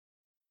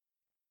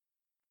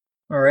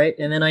 All right.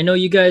 And then I know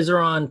you guys are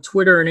on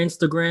Twitter and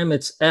Instagram.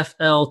 It's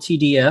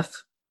FLTDF.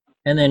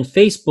 And then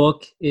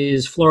Facebook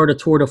is Florida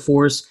Tour de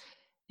Force.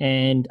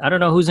 And I don't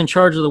know who's in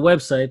charge of the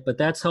website, but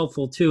that's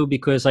helpful too,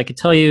 because I could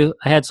tell you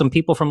I had some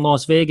people from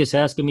Las Vegas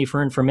asking me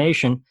for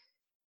information.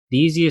 The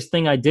easiest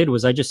thing I did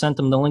was I just sent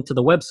them the link to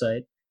the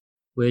website,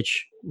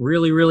 which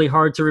really, really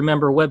hard to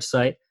remember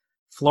website,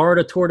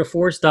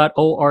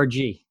 floridatourdeforce.org.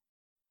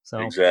 So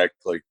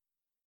exactly.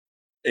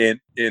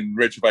 And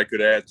Rich, if I could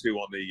add too,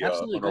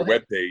 on our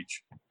webpage,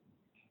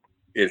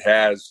 it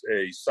has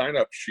a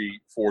sign-up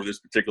sheet for this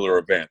particular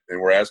event, and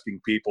we're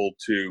asking people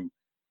to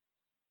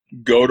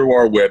go to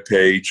our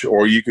webpage,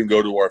 or you can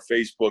go to our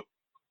Facebook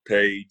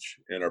page,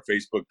 and our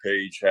Facebook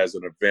page has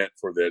an event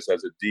for this,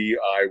 has a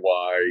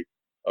DIY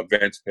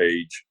events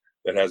page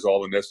that has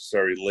all the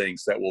necessary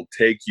links that will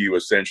take you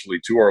essentially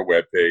to our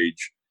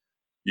webpage.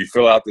 You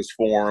fill out this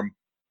form.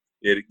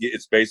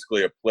 It's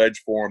basically a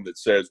pledge form that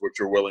says what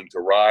you're willing to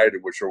ride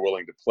and what you're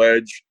willing to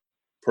pledge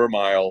per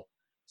mile,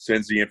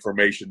 sends the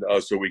information to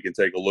us so we can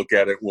take a look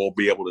at it. We'll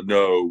be able to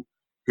know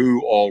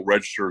who all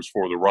registers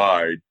for the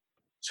ride.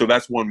 So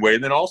that's one way.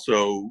 And then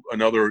also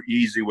another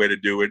easy way to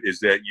do it is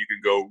that you can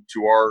go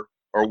to our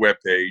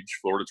webpage,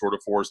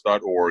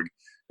 floridatourdeforce.org,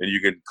 and you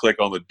can click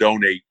on the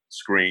donate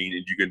screen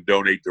and you can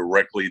donate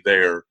directly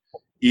there.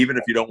 Even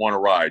if you don't want to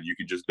ride, you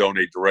can just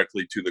donate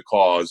directly to the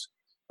cause,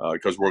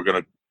 because we're going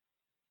to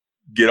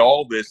get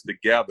all this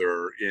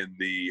together in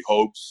the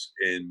hopes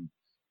and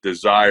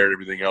desire and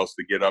everything else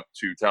to get up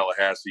to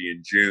Tallahassee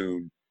in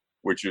June,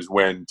 which is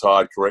when,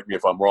 Todd, correct me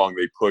if I'm wrong,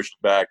 they pushed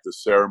back the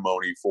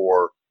ceremony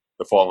for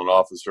the fallen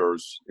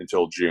officers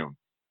until June.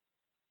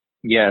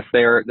 Yes,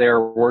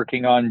 they're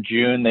working on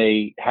June.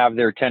 They have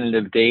their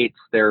tentative dates.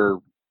 They're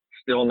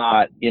still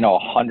not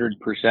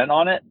 100%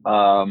 on it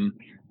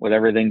with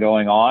everything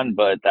going on,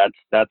 but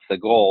that's the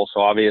goal.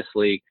 So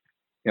obviously,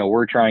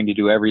 we're trying to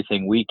do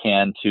everything we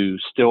can to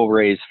still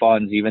raise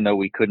funds, even though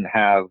we couldn't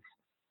have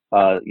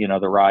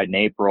the ride in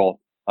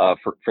April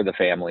for the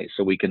families,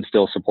 so we can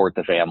still support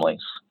the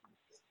families.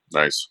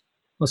 Nice.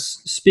 Well,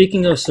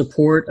 speaking of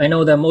support, I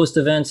know that most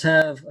events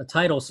have a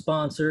title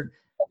sponsor.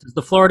 Does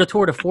the Florida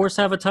Tour de Force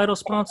have a title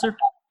sponsor?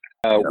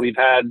 We've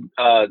had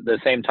the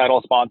same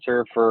title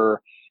sponsor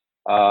for,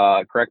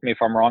 correct me if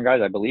I'm wrong,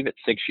 guys, I believe it's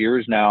 6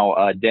 years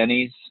now.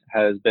 Denny's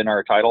has been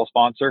our title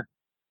sponsor.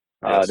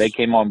 Yes. They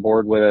came on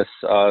board with us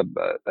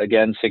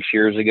again 6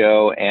 years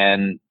ago,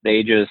 and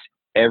they just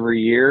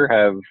every year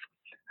have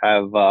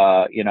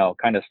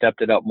kind of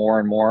stepped it up more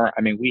and more.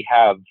 I mean, we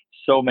have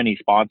so many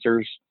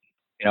sponsors.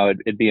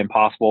 It'd be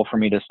impossible for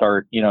me to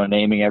start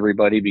naming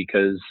everybody,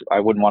 because I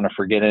wouldn't want to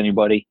forget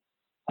anybody.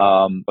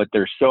 But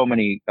there's so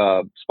many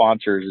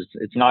sponsors.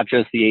 It's not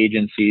just the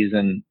agencies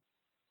and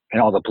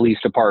all the police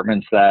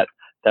departments that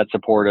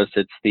support us.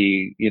 It's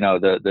the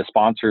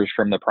sponsors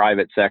from the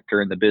private sector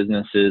and the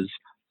businesses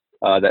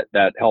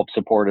that help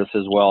support us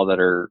as well, that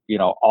are,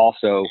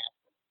 also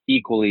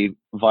equally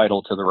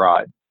vital to the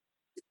ride.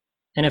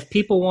 And if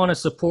people want to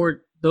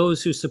support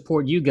those who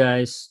support you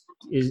guys,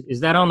 is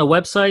that on the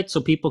website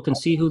so people can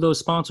see who those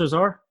sponsors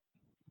are?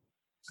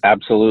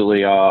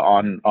 Absolutely.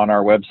 On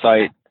our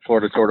website,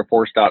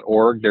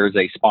 FloridaTourDeForce.org, there's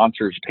a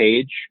sponsors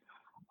page.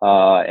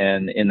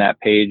 And in that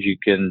page, you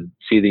can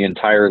see the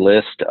entire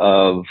list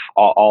of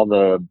all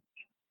the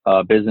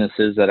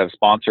businesses that have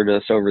sponsored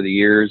us over the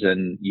years,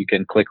 and you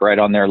can click right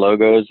on their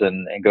logos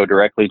and go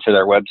directly to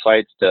their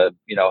websites to,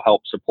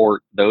 help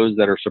support those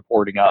that are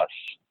supporting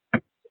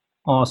us.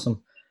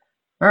 Awesome.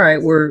 All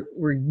right, we're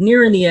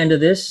nearing the end of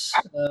this.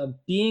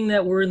 Being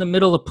that we're in the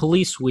middle of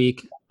Police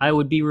Week, I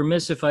would be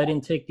remiss if I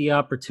didn't take the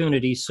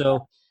opportunity.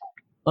 So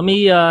let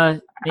me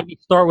maybe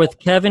start with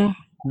Kevin,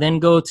 then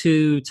go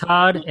to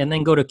Todd, and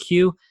then go to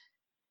Q.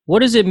 What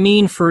does it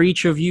mean for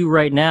each of you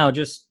right now,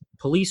 just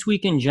Police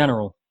Week in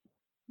general?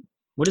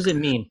 What does it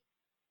mean?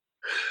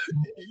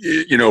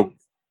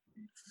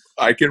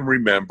 I can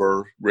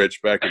remember,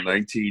 Rich, back in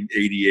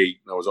 1988,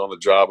 I was on the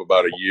job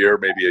about a year,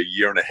 maybe a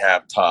year and a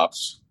half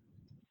tops.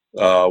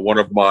 One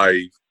of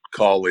my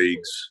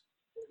colleagues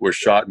was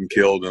shot and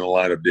killed in the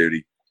line of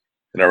duty.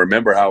 And I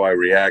remember how I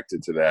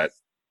reacted to that.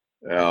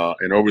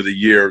 And over the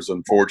years,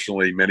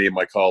 unfortunately, many of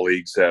my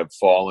colleagues have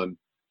fallen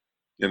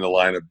in the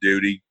line of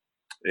duty.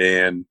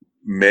 And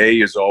May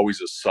is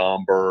always a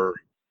somber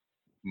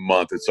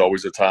month. It's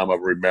always a time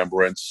of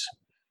remembrance.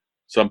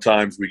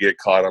 Sometimes we get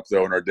caught up,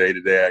 though, in our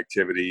day-to-day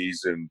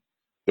activities and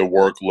the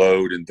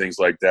workload and things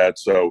like that.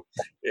 So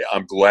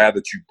I'm glad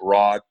that you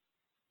brought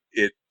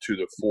it to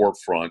the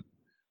forefront,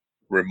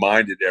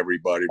 reminded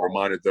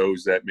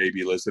those that may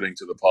be listening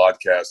to the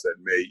podcast that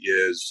May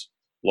is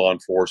Law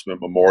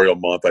Enforcement Memorial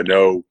Month. I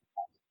know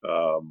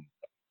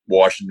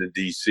Washington,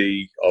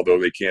 D.C., although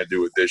they can't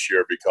do it this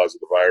year because of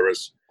the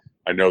virus,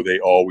 I know they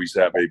always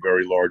have a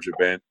very large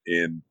event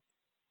in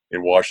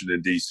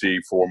Washington,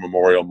 D.C. for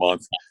Memorial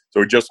Month.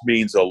 So it just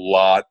means a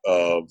lot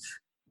of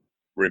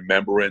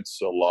remembrance,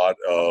 a lot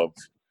of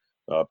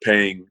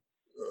paying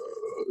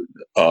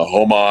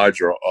homage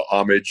or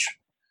homage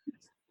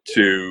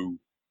to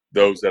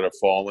those that have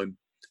fallen.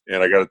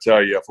 And I got to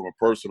tell you, from a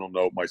personal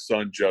note, my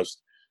son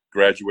just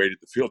graduated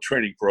the field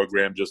training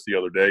program just the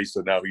other day,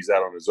 so now he's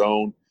out on his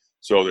own.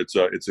 So it's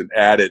an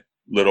added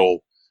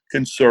little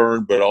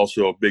concern, but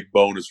also a big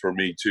bonus for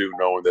me too,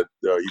 knowing that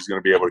he's going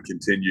to be able to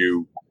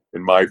continue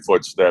in my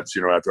footsteps,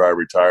 after I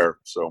retire.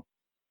 So,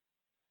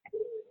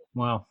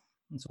 wow,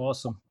 that's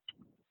awesome.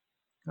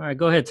 All right,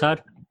 go ahead,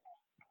 Todd.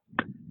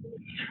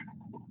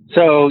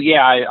 So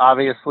yeah,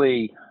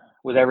 obviously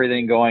with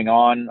everything going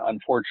on,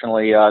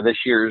 unfortunately, this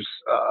year's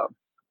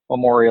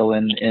memorial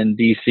in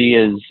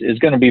DC is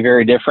going to be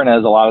very different,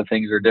 as a lot of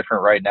things are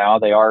different right now.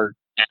 They are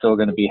still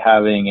going to be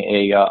having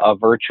a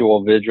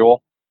virtual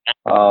vigil,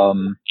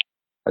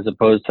 as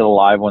opposed to the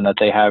live one that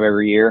they have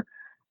every year.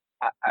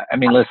 I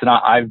mean, listen,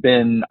 I've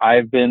been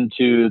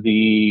to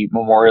the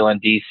memorial in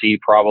DC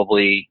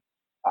probably,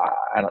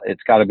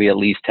 it's got to be at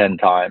least 10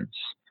 times.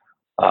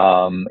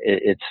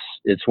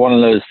 It's one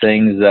of those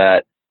things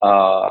that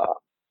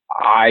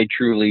I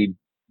truly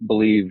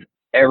believe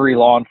every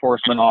law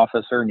enforcement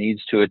officer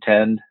needs to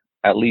attend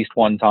at least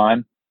one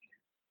time.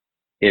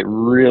 It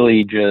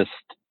really just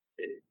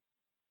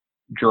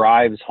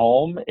drives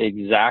home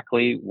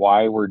exactly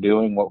why we're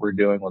doing what we're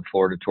doing with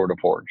Florida Tour de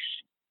Force.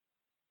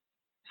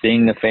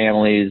 Seeing the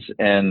families,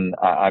 and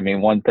I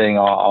mean, one thing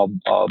I'll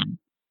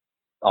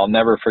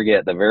never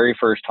forget, the very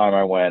first time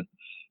I went,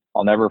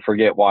 I'll never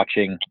forget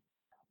watching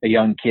a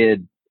young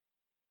kid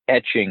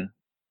etching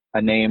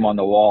a name on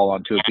the wall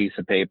onto a piece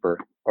of paper.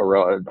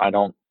 Or I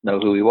don't know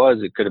who he was.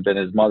 It could have been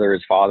his mother,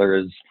 his father,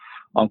 his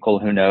uncle,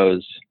 who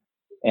knows.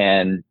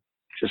 And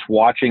just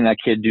watching that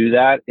kid do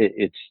that,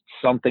 it's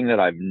something that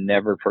I've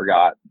never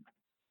forgotten.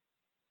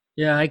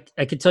 Yeah,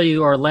 I could tell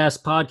you our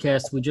last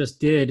podcast we just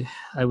did,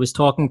 I was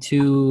talking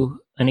to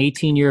an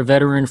 18-year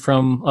veteran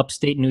from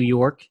upstate New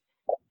York,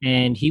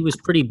 and he was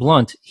pretty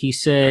blunt. He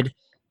said,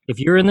 if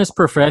you're in this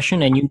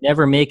profession and you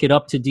never make it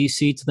up to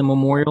D.C. to the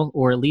memorial,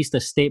 or at least a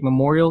state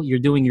memorial, you're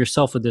doing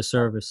yourself a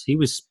disservice. He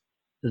was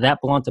that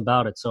blunt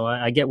about it. So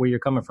I get where you're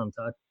coming from,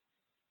 Todd.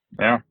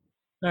 Yeah.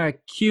 All right,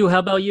 Q, how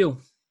about you?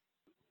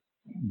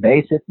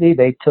 Basically,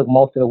 they took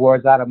most of the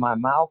words out of my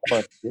mouth,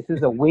 but this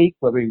is a week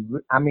where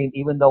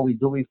even though we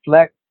do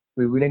reflect,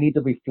 we really need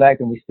to reflect,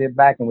 and we sit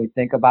back and we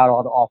think about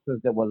all the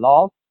officers that were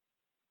lost.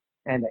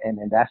 And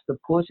that's the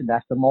push, and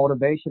that's the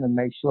motivation, and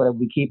make sure that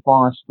we keep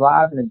on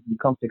striving and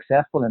become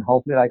successful. And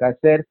hopefully, like I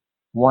said,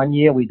 one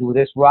year we do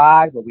this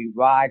ride, but we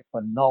ride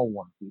for no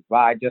one. We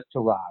ride just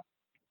to ride.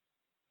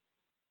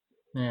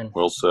 Man.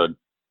 Well said.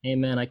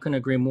 Amen. I couldn't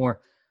agree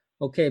more.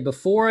 Okay,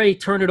 before I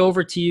turn it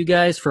over to you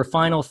guys for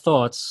final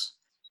thoughts,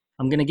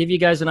 I'm going to give you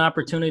guys an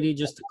opportunity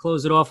just to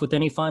close it off with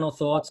any final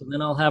thoughts, and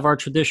then I'll have our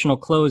traditional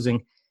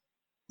closing.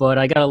 But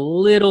I got a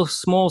little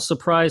small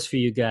surprise for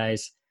you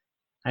guys.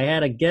 I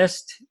had a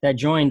guest that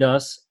joined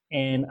us,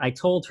 and I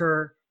told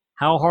her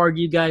how hard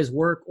you guys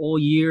work all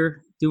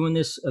year doing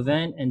this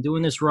event and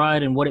doing this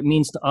ride and what it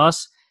means to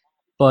us.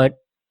 but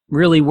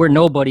really we're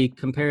nobody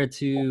compared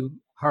to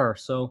her.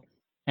 So,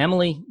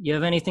 Emily, you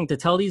have anything to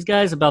tell these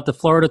guys about the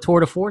Florida Tour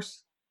de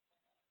Force?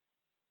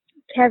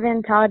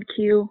 Kevin, Todd,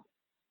 Q.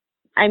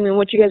 I mean,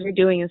 what you guys are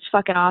doing is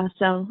fucking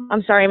awesome.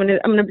 I'm sorry, I'm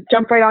gonna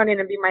jump right on in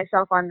and be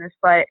myself on this,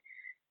 but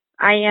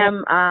I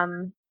am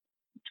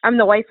I'm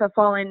the wife of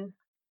fallen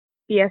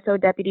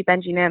BSO Deputy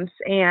Benji Nims,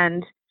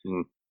 and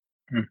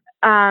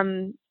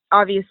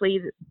obviously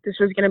this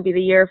was going to be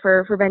the year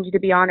for Benji to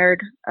be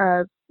honored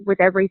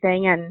with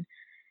everything, and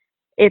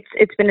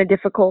it's been a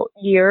difficult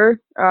year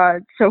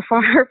so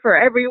far for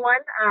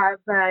everyone,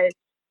 but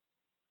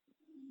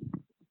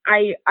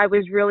I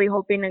was really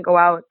hoping to go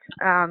out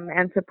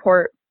and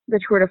support the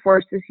Tour de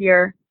Force this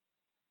year.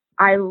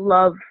 I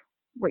love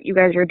what you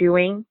guys are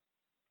doing.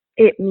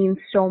 It means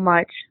so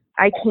much.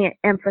 I can't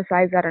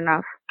emphasize that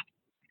enough.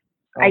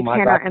 I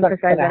cannot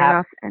emphasize that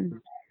enough. And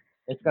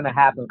it's going to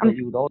happen for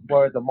you. Those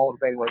words are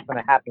motivating. What's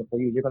going to happen for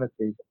you? You're going to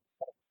see.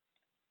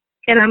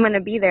 And I'm going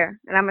to be there,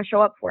 and I'm going to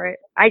show up for it.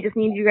 I just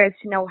need you guys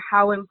to know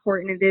how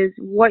important it is,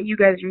 what you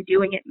guys are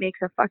doing. It makes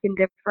a fucking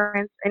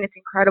difference, and it's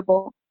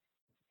incredible.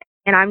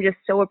 And I'm just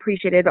so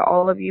appreciative to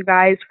all of you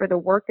guys for the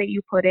work that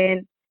you put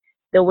in,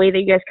 the way that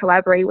you guys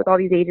collaborate with all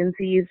these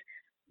agencies,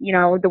 you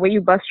know, the way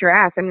you bust your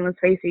ass. I mean, let's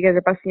face it, you guys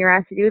are busting your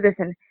ass to do this,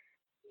 and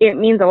it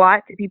means a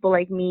lot to people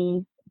like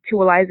me,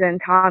 to Eliza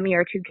and Tommy,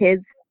 our 2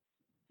 kids.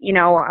 You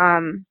know,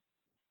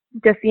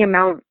 just the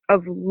amount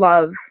of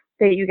love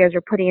that you guys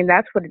are putting in.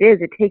 That's what it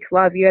is. It takes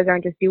love. You guys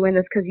aren't just doing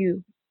this because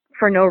you,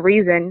 for no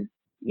reason.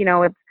 You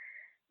know,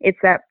 it's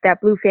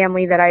that blue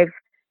family that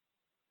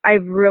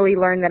I've really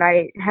learned that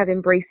I have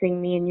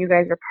embracing me, and you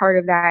guys are part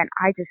of that.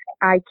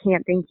 I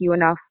can't thank you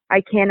enough.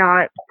 I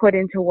cannot put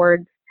into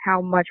words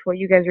how much what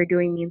you guys are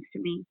doing means to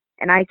me.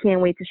 And I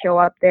can't wait to show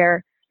up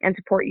there and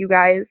support you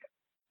guys,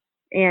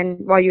 and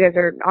while you guys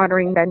are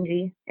honoring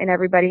Benji and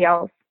everybody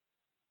else.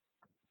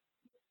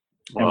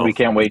 And we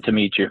can't wait to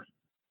meet you.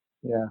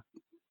 Yeah.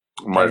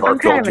 My I'm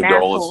heartfelt kind of an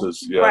asshole,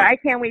 condolences. but Yeah. I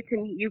can't wait to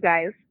meet you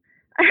guys.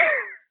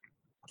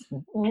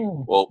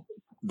 Well,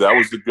 that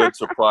was a good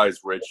surprise,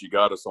 Rich. You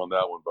got us on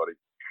that one, buddy.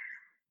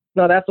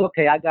 No, that's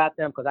okay. I got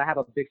them because I have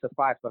a big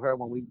surprise for her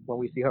when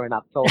we see her in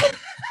October.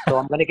 So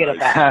I'm gonna get it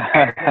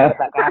back.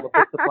 I have a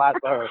big surprise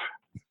for her.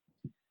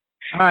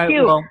 All right.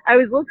 Cute. Well, I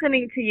was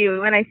listening to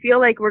you, and I feel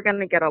like we're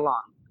gonna get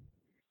along.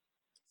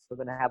 We're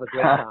gonna have a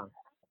great time.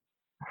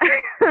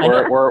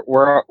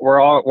 we're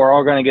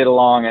all going to get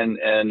along,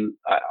 and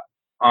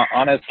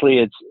honestly,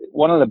 it's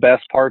one of the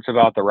best parts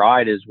about the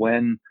ride is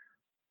when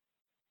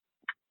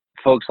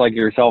folks like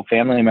yourself,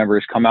 family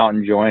members, come out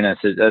and join us.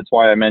 That's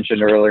why I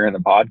mentioned earlier in the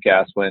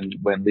podcast when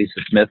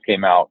Lisa Smith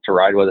came out to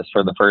ride with us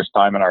for the first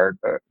time in our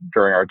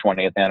during our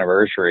 20th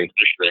anniversary.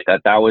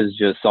 That was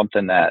just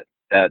something that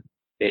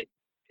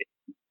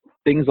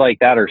things like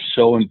that are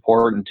so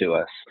important to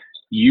us.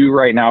 You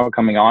right now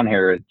coming on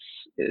here,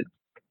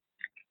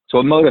 so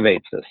it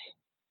motivates us.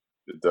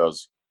 It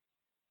does.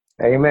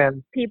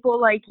 Amen. People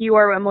like you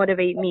are what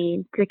motivate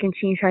me to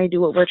continue trying to do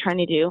what we're trying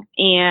to do.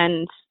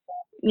 And,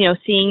 you know,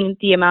 seeing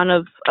the amount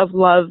of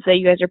love that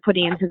you guys are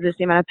putting into this,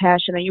 the amount of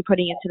passion that you're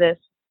putting into this,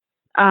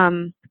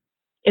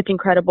 it's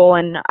incredible.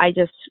 And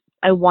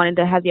I wanted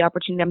to have the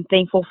opportunity. I'm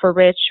thankful for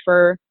Rich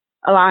for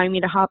allowing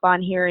me to hop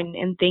on here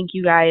and thank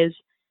you guys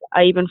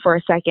even for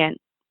a second,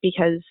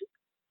 because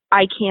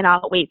I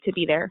cannot wait to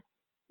be there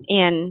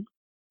and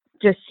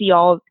just see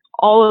all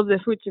of the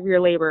fruits of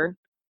your labor,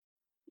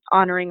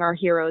 honoring our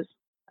heroes.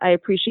 I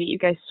appreciate you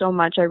guys so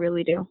much. I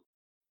really do.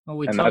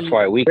 well, And that's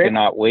why we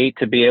cannot wait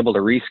to be able to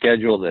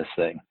reschedule this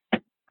thing.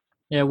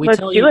 Yeah, Let's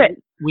do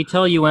it. We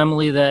tell you,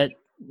 Emily, that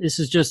this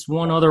is just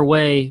one other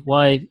way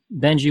why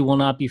Benji will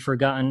not be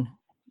forgotten.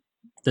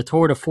 The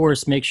Tour de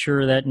Force makes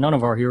sure that none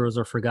of our heroes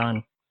are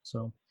forgotten.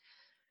 So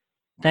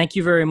thank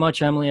you very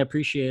much, Emily. I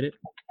appreciate it.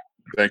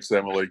 Thanks,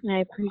 Emily. I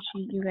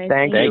appreciate you guys.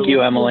 Thank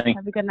you, Emily.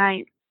 Have a good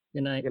night.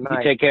 Good night. Good You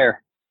night. take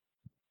care.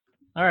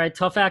 All right,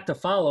 tough act to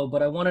follow,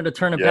 but I wanted to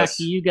turn it back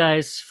to you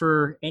guys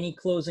for any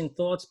closing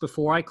thoughts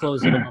before I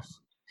close it off.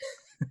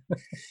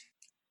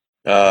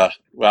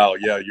 Wow,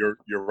 yeah,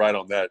 you're right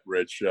on that,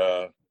 Rich.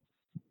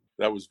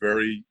 That was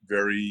very,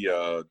 very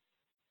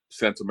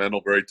sentimental,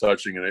 very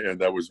touching, and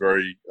that was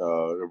very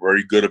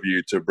good of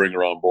you to bring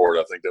her on board.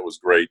 I think that was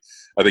great.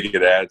 I think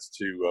it adds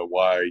to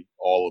why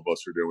all of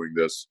us are doing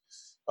this.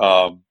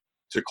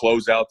 To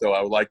close out, though,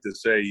 I would like to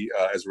say,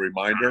 as a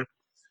reminder,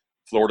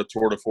 Florida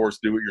Tour de Force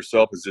Do It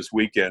Yourself is this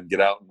weekend.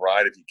 Get out and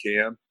ride if you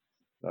can.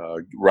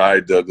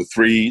 Ride the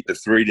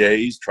 3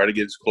 days. Try to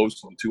get as close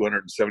to the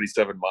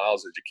 277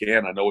 miles as you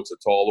can. I know it's a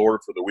tall order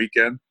for the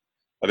weekend.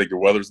 I think the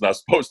weather's not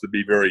supposed to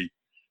be very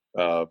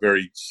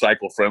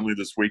cycle friendly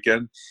this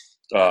weekend.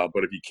 But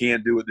if you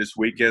can't do it this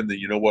weekend, then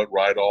you know what?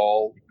 Ride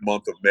all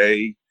month of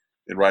May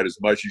and ride as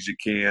much as you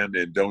can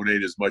and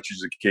donate as much as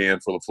you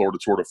can for the Florida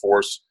Tour de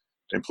Force.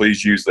 And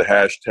please use the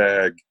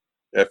hashtag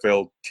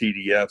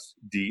FLTDF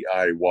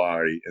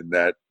DIY, and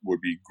that would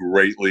be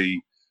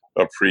greatly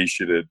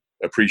appreciated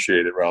if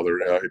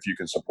you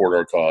can support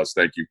our cause.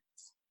 Thank you.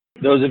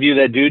 Those of you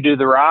that do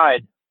the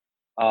ride,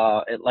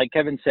 like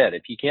Kevin said,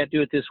 if you can't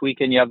do it this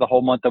weekend, you have the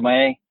whole month of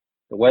May.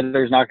 The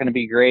weather's not going to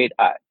be great.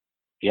 If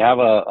you have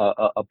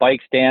a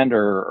bike stand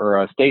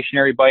or a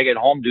stationary bike at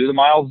home, do the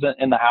miles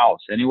in the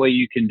house. Any way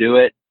you can do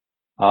it.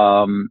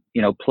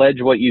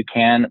 Pledge what you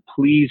can.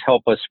 Please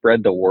help us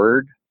spread the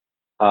word.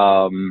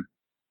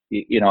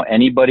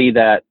 Anybody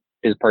that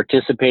is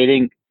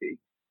participating,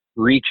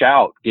 reach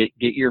out, get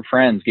your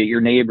friends, get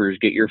your neighbors,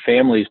 get your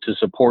families to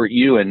support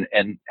you and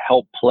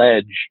help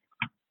pledge,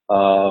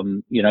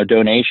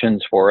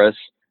 donations for us.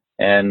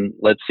 And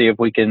let's see if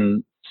we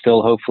can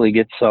still hopefully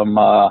get some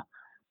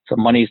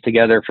monies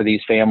together for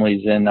these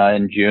families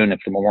in June if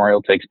the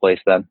memorial takes place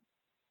then.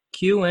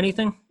 Q,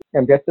 anything?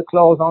 And just to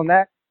close on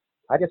that,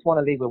 I just want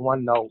to leave with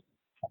one note.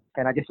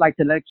 And I just like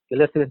to let the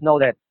listeners know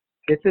that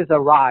this is a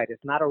ride.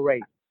 It's not a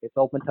race. It's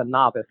open to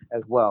novice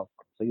as well.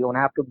 So you don't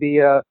have to be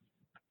a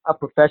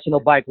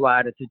professional bike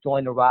rider to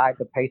join the ride.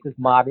 The pace is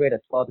moderate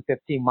at 12 to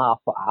 15 miles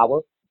per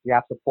hour. You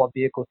have support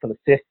vehicles to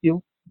assist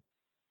you.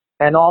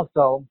 And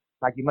also,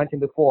 like you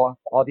mentioned before,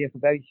 all the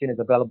information is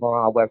available on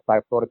our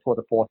website,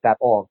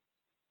 FloridaTourDeForce.org.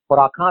 But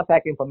our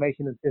contact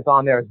information is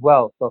on there as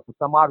well. So if for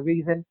some odd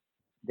reason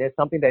there's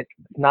something that's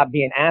not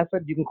being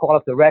answered, you can call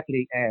us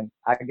directly, and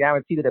I can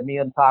guarantee that me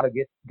and Todd will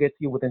get to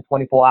you within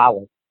 24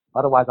 hours.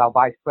 Otherwise, our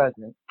vice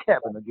president,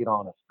 Kevin, will get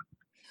on us.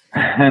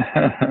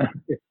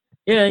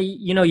 Yeah,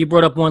 you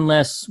brought up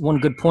one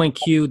good point,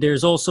 Q.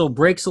 There's also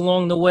breaks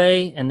along the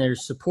way, and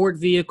there's support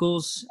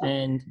vehicles.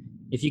 And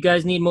if you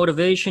guys need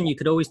motivation, you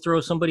could always throw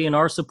somebody in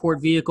our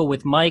support vehicle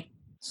with Mike.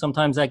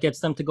 Sometimes that gets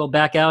them to go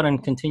back out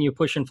and continue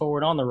pushing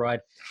forward on the ride.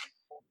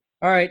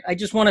 All right, I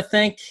just want to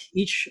thank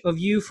each of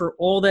you for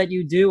all that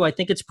you do. I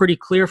think it's pretty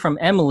clear from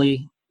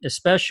Emily,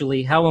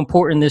 especially, how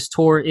important this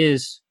tour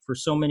is for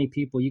so many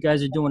people. You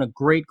guys are doing a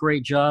great,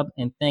 great job,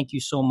 and thank you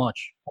so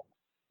much.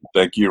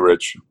 Thank you,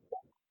 Rich.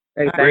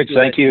 Hey, Rich,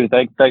 thank you.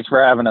 Thanks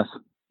for having us.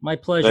 My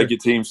pleasure. Thank you,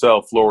 Team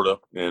South Florida,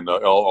 and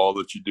all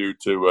that you do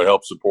to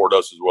help support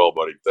us as well,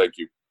 buddy. Thank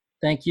you.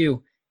 Thank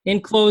you.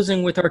 In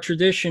closing, with our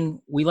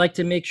tradition, we like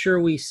to make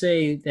sure we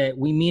say that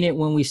we mean it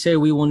when we say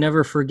we will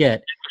never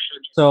forget.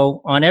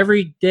 So on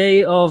every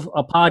day of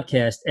a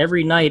podcast,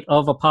 every night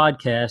of a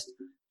podcast,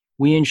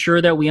 we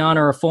ensure that we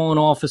honor a fallen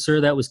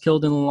officer that was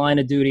killed in the line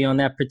of duty on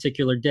that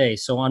particular day.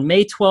 So on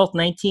May 12th,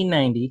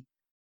 1990,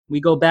 we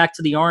go back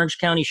to the Orange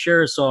County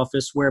Sheriff's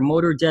Office where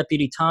Motor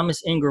Deputy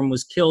Thomas Ingram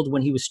was killed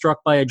when he was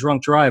struck by a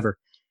drunk driver.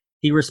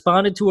 He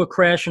responded to a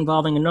crash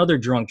involving another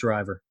drunk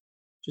driver.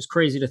 Just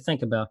crazy to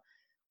think about.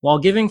 While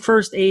giving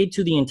first aid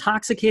to the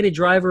intoxicated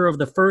driver of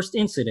the first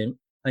incident,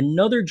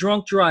 another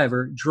drunk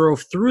driver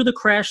drove through the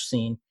crash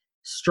scene,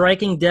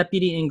 striking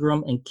Deputy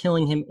Ingram and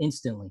killing him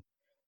instantly.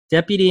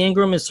 Deputy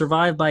Ingram is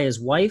survived by his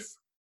wife,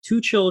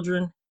 2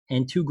 children,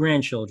 and 2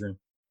 grandchildren.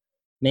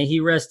 May he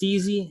rest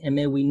easy, and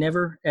may we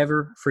never,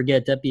 ever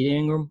forget Deputy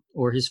Ingram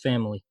or his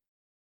family.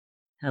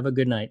 Have a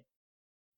good night.